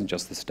 It wasn't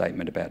just the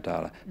statement about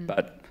data,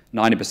 but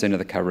 90% of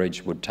the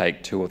coverage would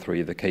take 2 or 3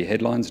 of the key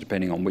headlines,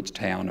 depending on which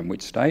town and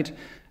which state,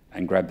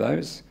 and grab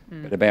those.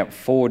 But about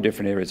 4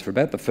 different areas. For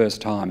about the first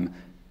time,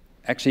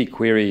 actually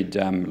queried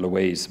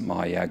Louise,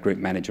 my group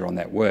manager on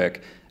that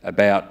work,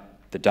 about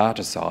the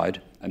data side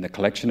and the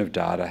collection of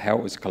data, how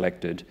it was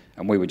collected,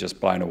 and we were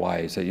just blown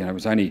away. So, it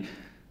was only,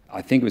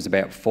 I think it was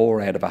about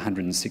 4 out of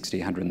 160,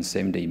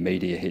 170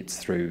 media hits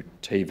through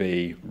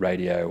TV,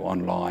 radio,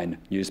 online,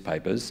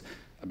 newspapers,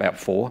 about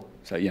 4.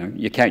 So,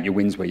 you count your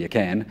wins where you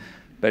can,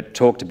 but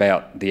talked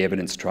about the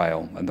evidence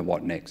trail and the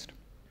what next.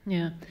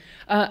 Yeah.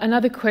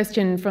 Another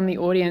question from the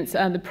audience.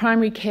 The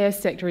primary care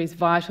sector is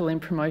vital in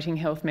promoting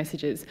health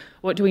messages.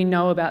 What do we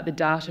know about the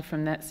data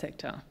from that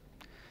sector?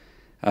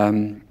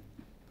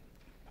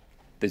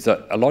 There's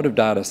a lot of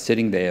data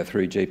sitting there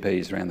through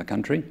GPs around the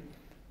country,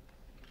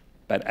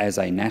 but as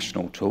a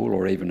national tool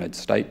or even a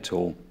state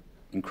tool,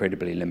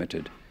 incredibly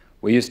limited.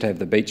 We used to have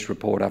the Beach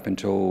report up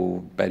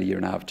until about 1.5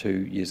 years, 2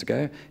 years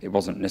ago. It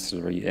wasn't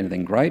necessarily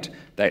anything great.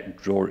 That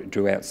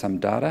drew out some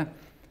data.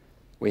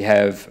 We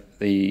have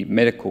the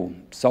medical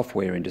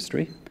software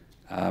industry,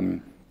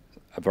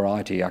 a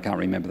variety, I can't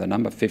remember the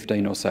number,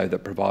 15 or so that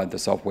provide the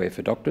software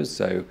for doctors.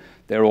 So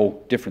they're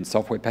all different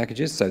software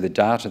packages. So the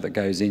data that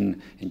goes in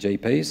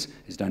GPs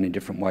is done in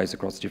different ways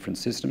across different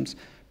systems.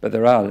 But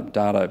there are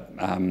data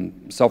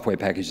software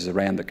packages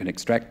around that can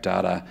extract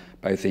data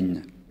both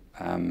in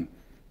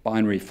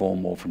binary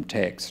form or from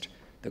text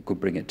that could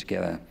bring it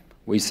together.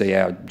 We see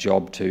our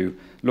job to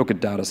look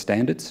at data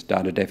standards,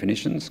 data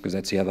definitions, because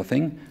that's the other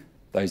thing.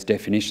 Those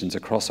definitions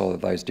across all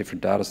of those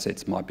different data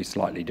sets might be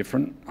slightly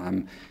different.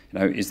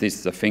 Is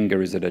this a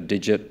finger? Is it a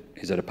digit?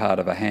 Is it a part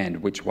of a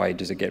hand? Which way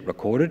does it get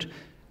recorded?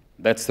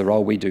 That's the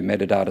role we do,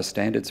 metadata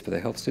standards for the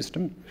health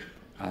system.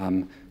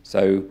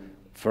 So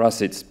for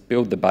us, it's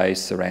build the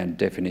base around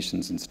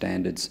definitions and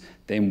standards,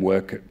 then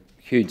work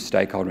huge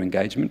stakeholder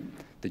engagement.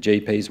 The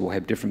GPs will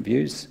have different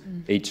views.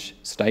 Each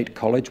state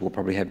college will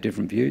probably have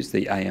different views.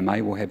 The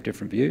AMA will have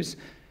different views.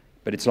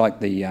 But it's like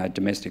the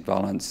domestic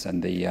violence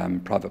and the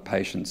private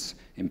patients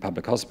in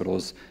public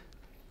hospitals.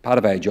 Part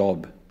of our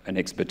job and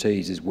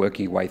expertise is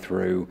working your way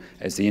through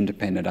as the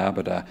independent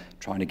arbiter,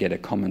 trying to get a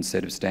common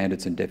set of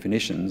standards and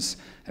definitions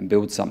and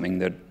build something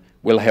that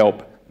will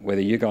help,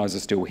 whether you guys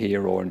are still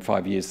here or in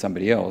 5 years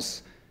somebody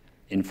else,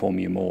 inform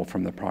you more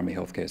from the primary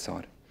healthcare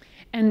side.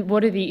 And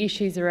what are the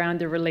issues around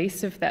the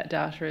release of that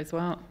data as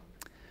well?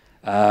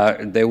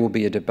 There will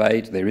be a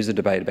debate. There is a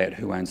debate about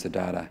who owns the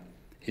data.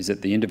 Is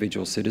it the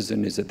individual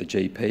citizen? Is it the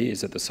GP?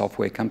 Is it the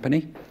software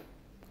company?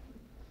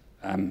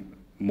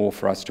 More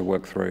for us to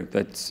work through.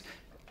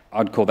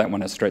 I'd call that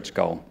one a stretch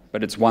goal,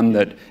 but it's one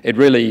that it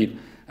really,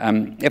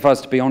 if I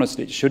was to be honest,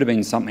 it should have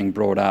been something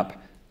brought up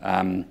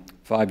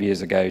 5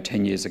 years ago,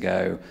 10 years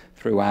ago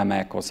through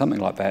RMAC or something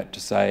like that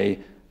to say,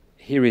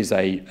 here is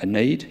a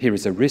need, here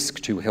is a risk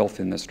to health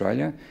in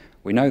Australia.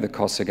 We know the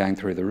costs are going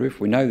through the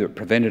roof. We know that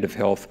preventative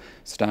health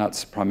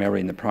starts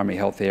primarily in the primary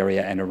health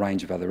area and a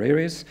range of other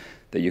areas,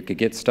 that you could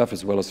get stuff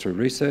as well as through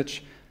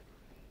research,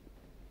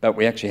 but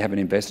we actually haven't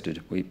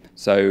invested.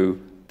 So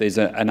there's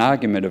an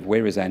argument of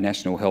where is our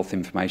national health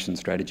information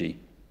strategy?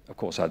 Of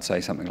course, I'd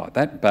say something like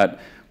that, but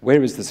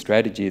where is the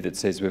strategy that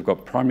says we've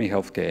got primary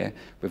health care,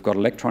 we've got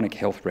electronic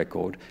health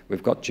record,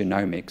 we've got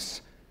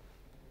genomics,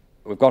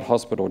 we've got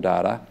hospital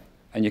data,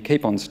 and you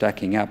keep on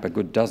stacking up a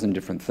good dozen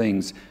different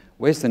things.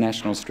 Where's the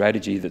national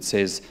strategy that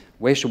says,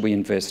 where should we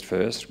invest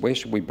first? Where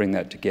should we bring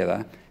that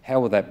together? How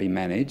will that be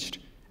managed?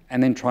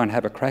 and then try and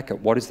have a crack at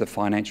what is the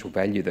financial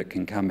value that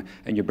can come,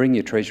 and you bring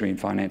your Treasury and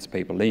finance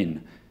people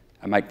in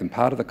and make them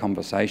part of the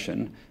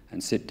conversation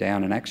and sit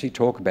down and actually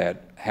talk about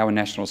how a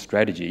national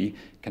strategy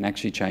can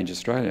actually change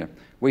Australia.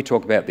 We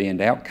talk about the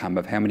end outcome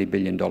of how many $1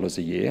 billion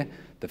a year,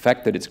 the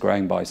fact that it's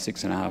growing by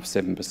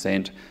 6.5%,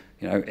 7%,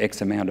 you know,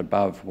 X amount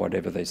above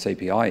whatever the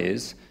CPI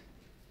is,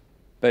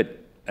 but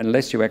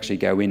unless you actually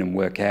go in and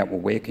work out, well,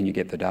 where can you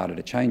get the data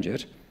to change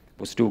it,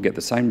 we'll still get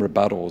the same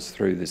rebuttals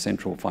through the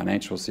central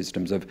financial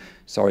systems of,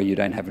 sorry, you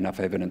don't have enough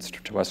evidence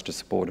to us to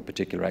support a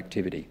particular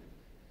activity.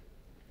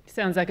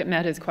 Sounds like it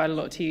matters quite a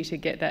lot to you to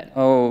get that.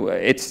 Oh,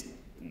 it's,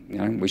 you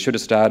know, we should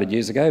have started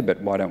years ago, but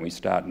why don't we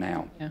start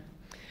now? Yeah.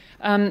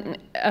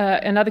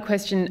 Another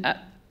question.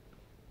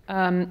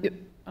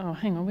 Oh,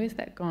 hang on, where's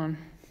that gone?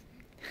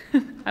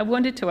 I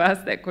wanted to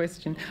ask that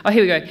question. Oh,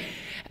 here we go.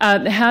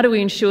 How do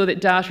we ensure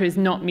that data is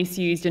not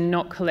misused and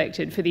not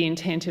collected for the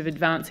intent of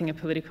advancing a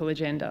political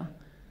agenda?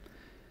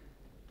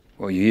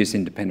 Well, you use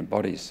independent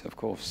bodies, of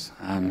course.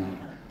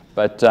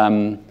 But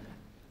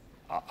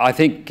I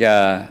think,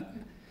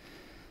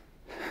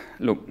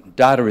 look,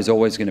 data is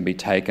always going to be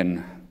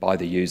taken by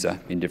the user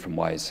in different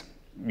ways.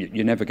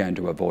 You're never going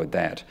to avoid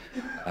that.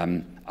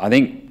 I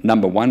think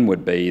number one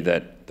would be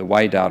that the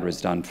way data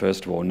is done,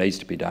 first of all, needs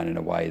to be done in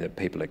a way that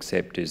people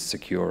accept is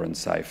secure and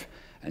safe.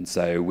 And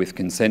so with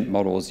consent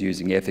models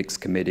using ethics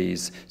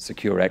committees,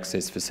 secure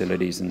access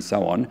facilities and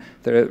so on,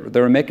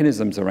 there are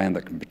mechanisms around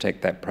that can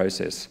protect that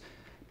process.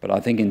 But I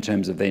think in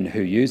terms of then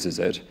who uses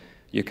it,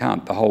 you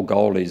can't. The whole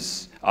goal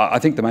is, I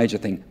think the major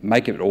thing,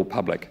 make it all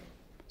public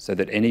so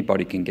that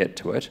anybody can get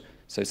to it.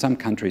 So some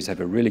countries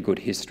have a really good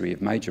history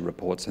of major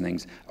reports and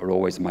things are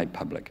always made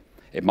public.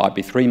 It might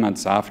be 3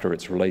 months after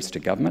it's released to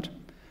government.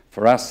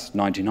 For us,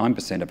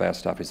 99% of our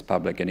stuff is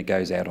public and it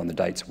goes out on the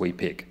dates we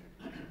pick,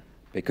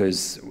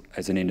 because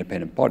as an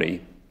independent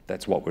body,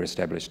 that's what we're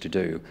established to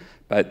do.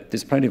 But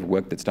there's plenty of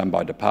work that's done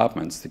by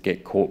departments that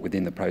get caught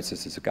within the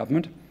processes of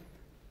government.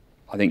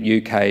 I think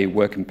UK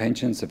work and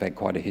pensions have had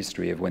quite a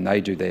history of when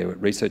they do their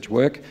research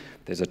work,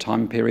 there's a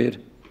time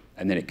period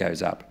and then it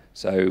goes up.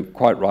 So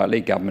quite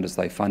rightly, government, as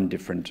they fund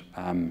different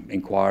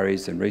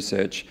inquiries and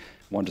research,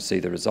 want to see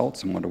the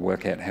results and want to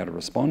work out how to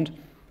respond.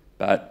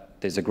 But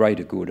there's a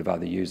greater good of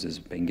other users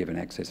being given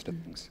access to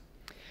things.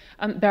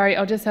 Barry,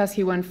 I'll just ask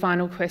you one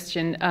final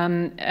question.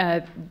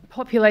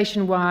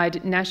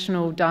 Population-wide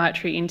national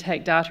dietary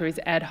intake data is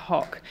ad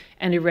hoc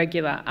and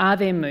irregular. Are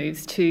there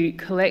moves to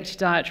collect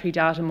dietary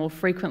data more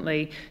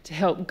frequently to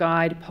help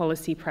guide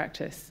policy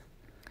practice?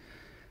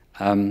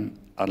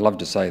 I'd love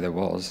to say there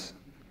was.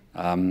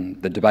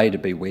 The debate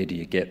would be, where do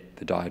you get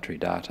the dietary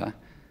data?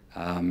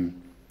 I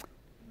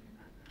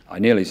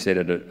nearly said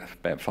it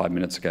about 5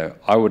 minutes ago.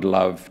 I would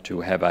love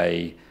to have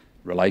a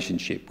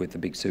relationship with the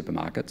big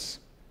supermarkets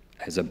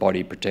as a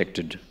body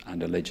protected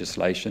under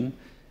legislation,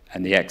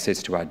 and the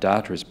access to our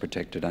data is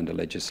protected under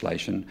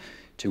legislation,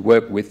 to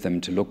work with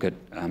them to look at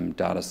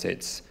data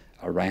sets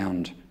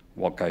around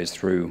what goes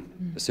through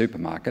the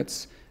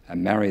supermarkets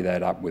and marry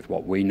that up with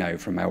what we know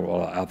from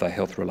our other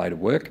health-related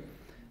work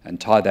and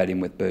tie that in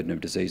with burden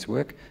of disease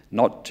work,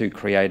 not to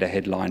create a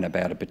headline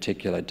about a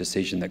particular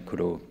decision that could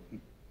or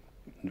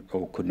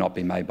could not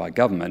be made by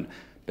government,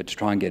 but to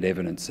try and get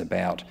evidence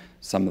about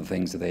some of the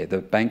things that are there. The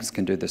banks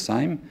can do the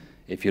same.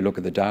 If you look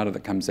at the data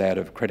that comes out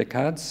of credit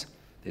cards,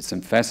 there's some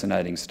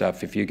fascinating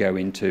stuff. If you go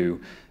into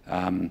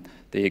the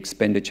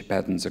expenditure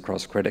patterns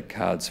across credit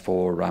cards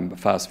for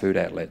fast food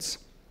outlets,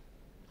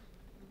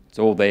 it's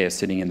all there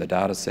sitting in the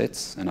data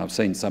sets, and I've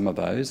seen some of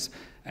those,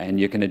 and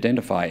you can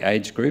identify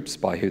age groups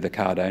by who the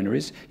card owner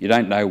is. You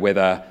don't know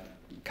whether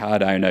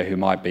card owner who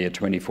might be a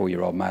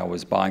 24-year-old male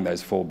was buying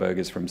those 4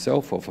 burgers for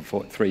himself or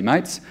for 3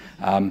 mates,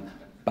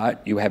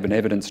 but you have an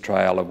evidence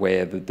trail of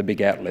where the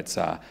big outlets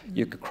are.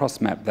 You could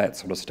cross-map that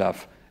sort of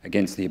stuff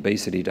against the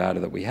obesity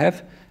data that we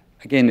have.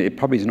 Again, it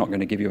probably is not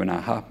going to give you an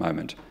aha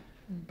moment,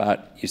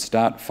 but you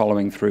start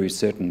following through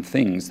certain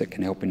things that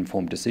can help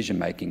inform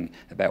decision-making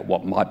about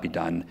what might be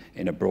done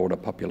in a broader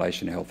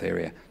population health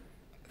area.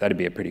 That'd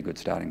be a pretty good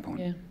starting point.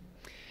 Yeah.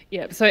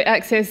 Yeah, so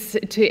access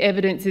to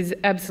evidence is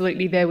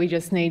absolutely there. We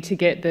just need to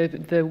get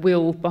the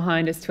will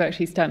behind us to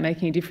actually start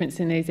making a difference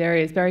in these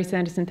areas. Barry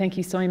Sandison, thank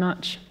you so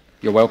much.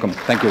 You're welcome.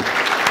 Thank you.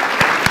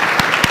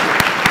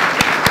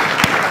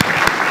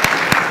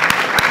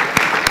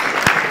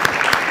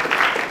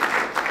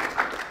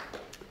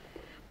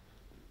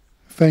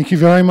 Thank you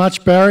very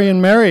much, Barry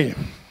and Mary.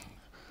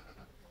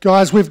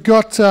 Guys, we've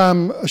got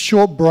a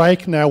short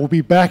break now. We'll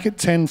be back at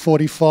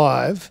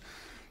 10:45.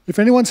 If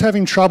anyone's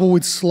having trouble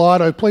with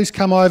Slido, please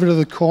come over to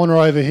the corner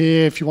over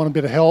here if you want a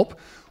bit of help.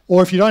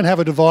 Or if you don't have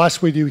a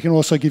device with you, we can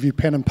also give you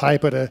pen and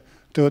paper to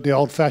do it the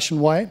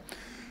old-fashioned way.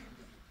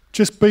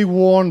 Just be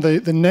warned,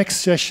 the next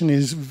session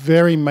is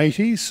very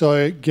meaty,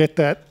 so get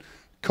that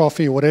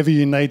coffee or whatever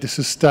you need to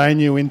sustain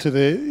you into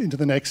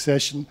the next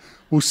session.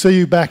 We'll see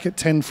you back at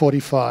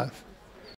 10:45.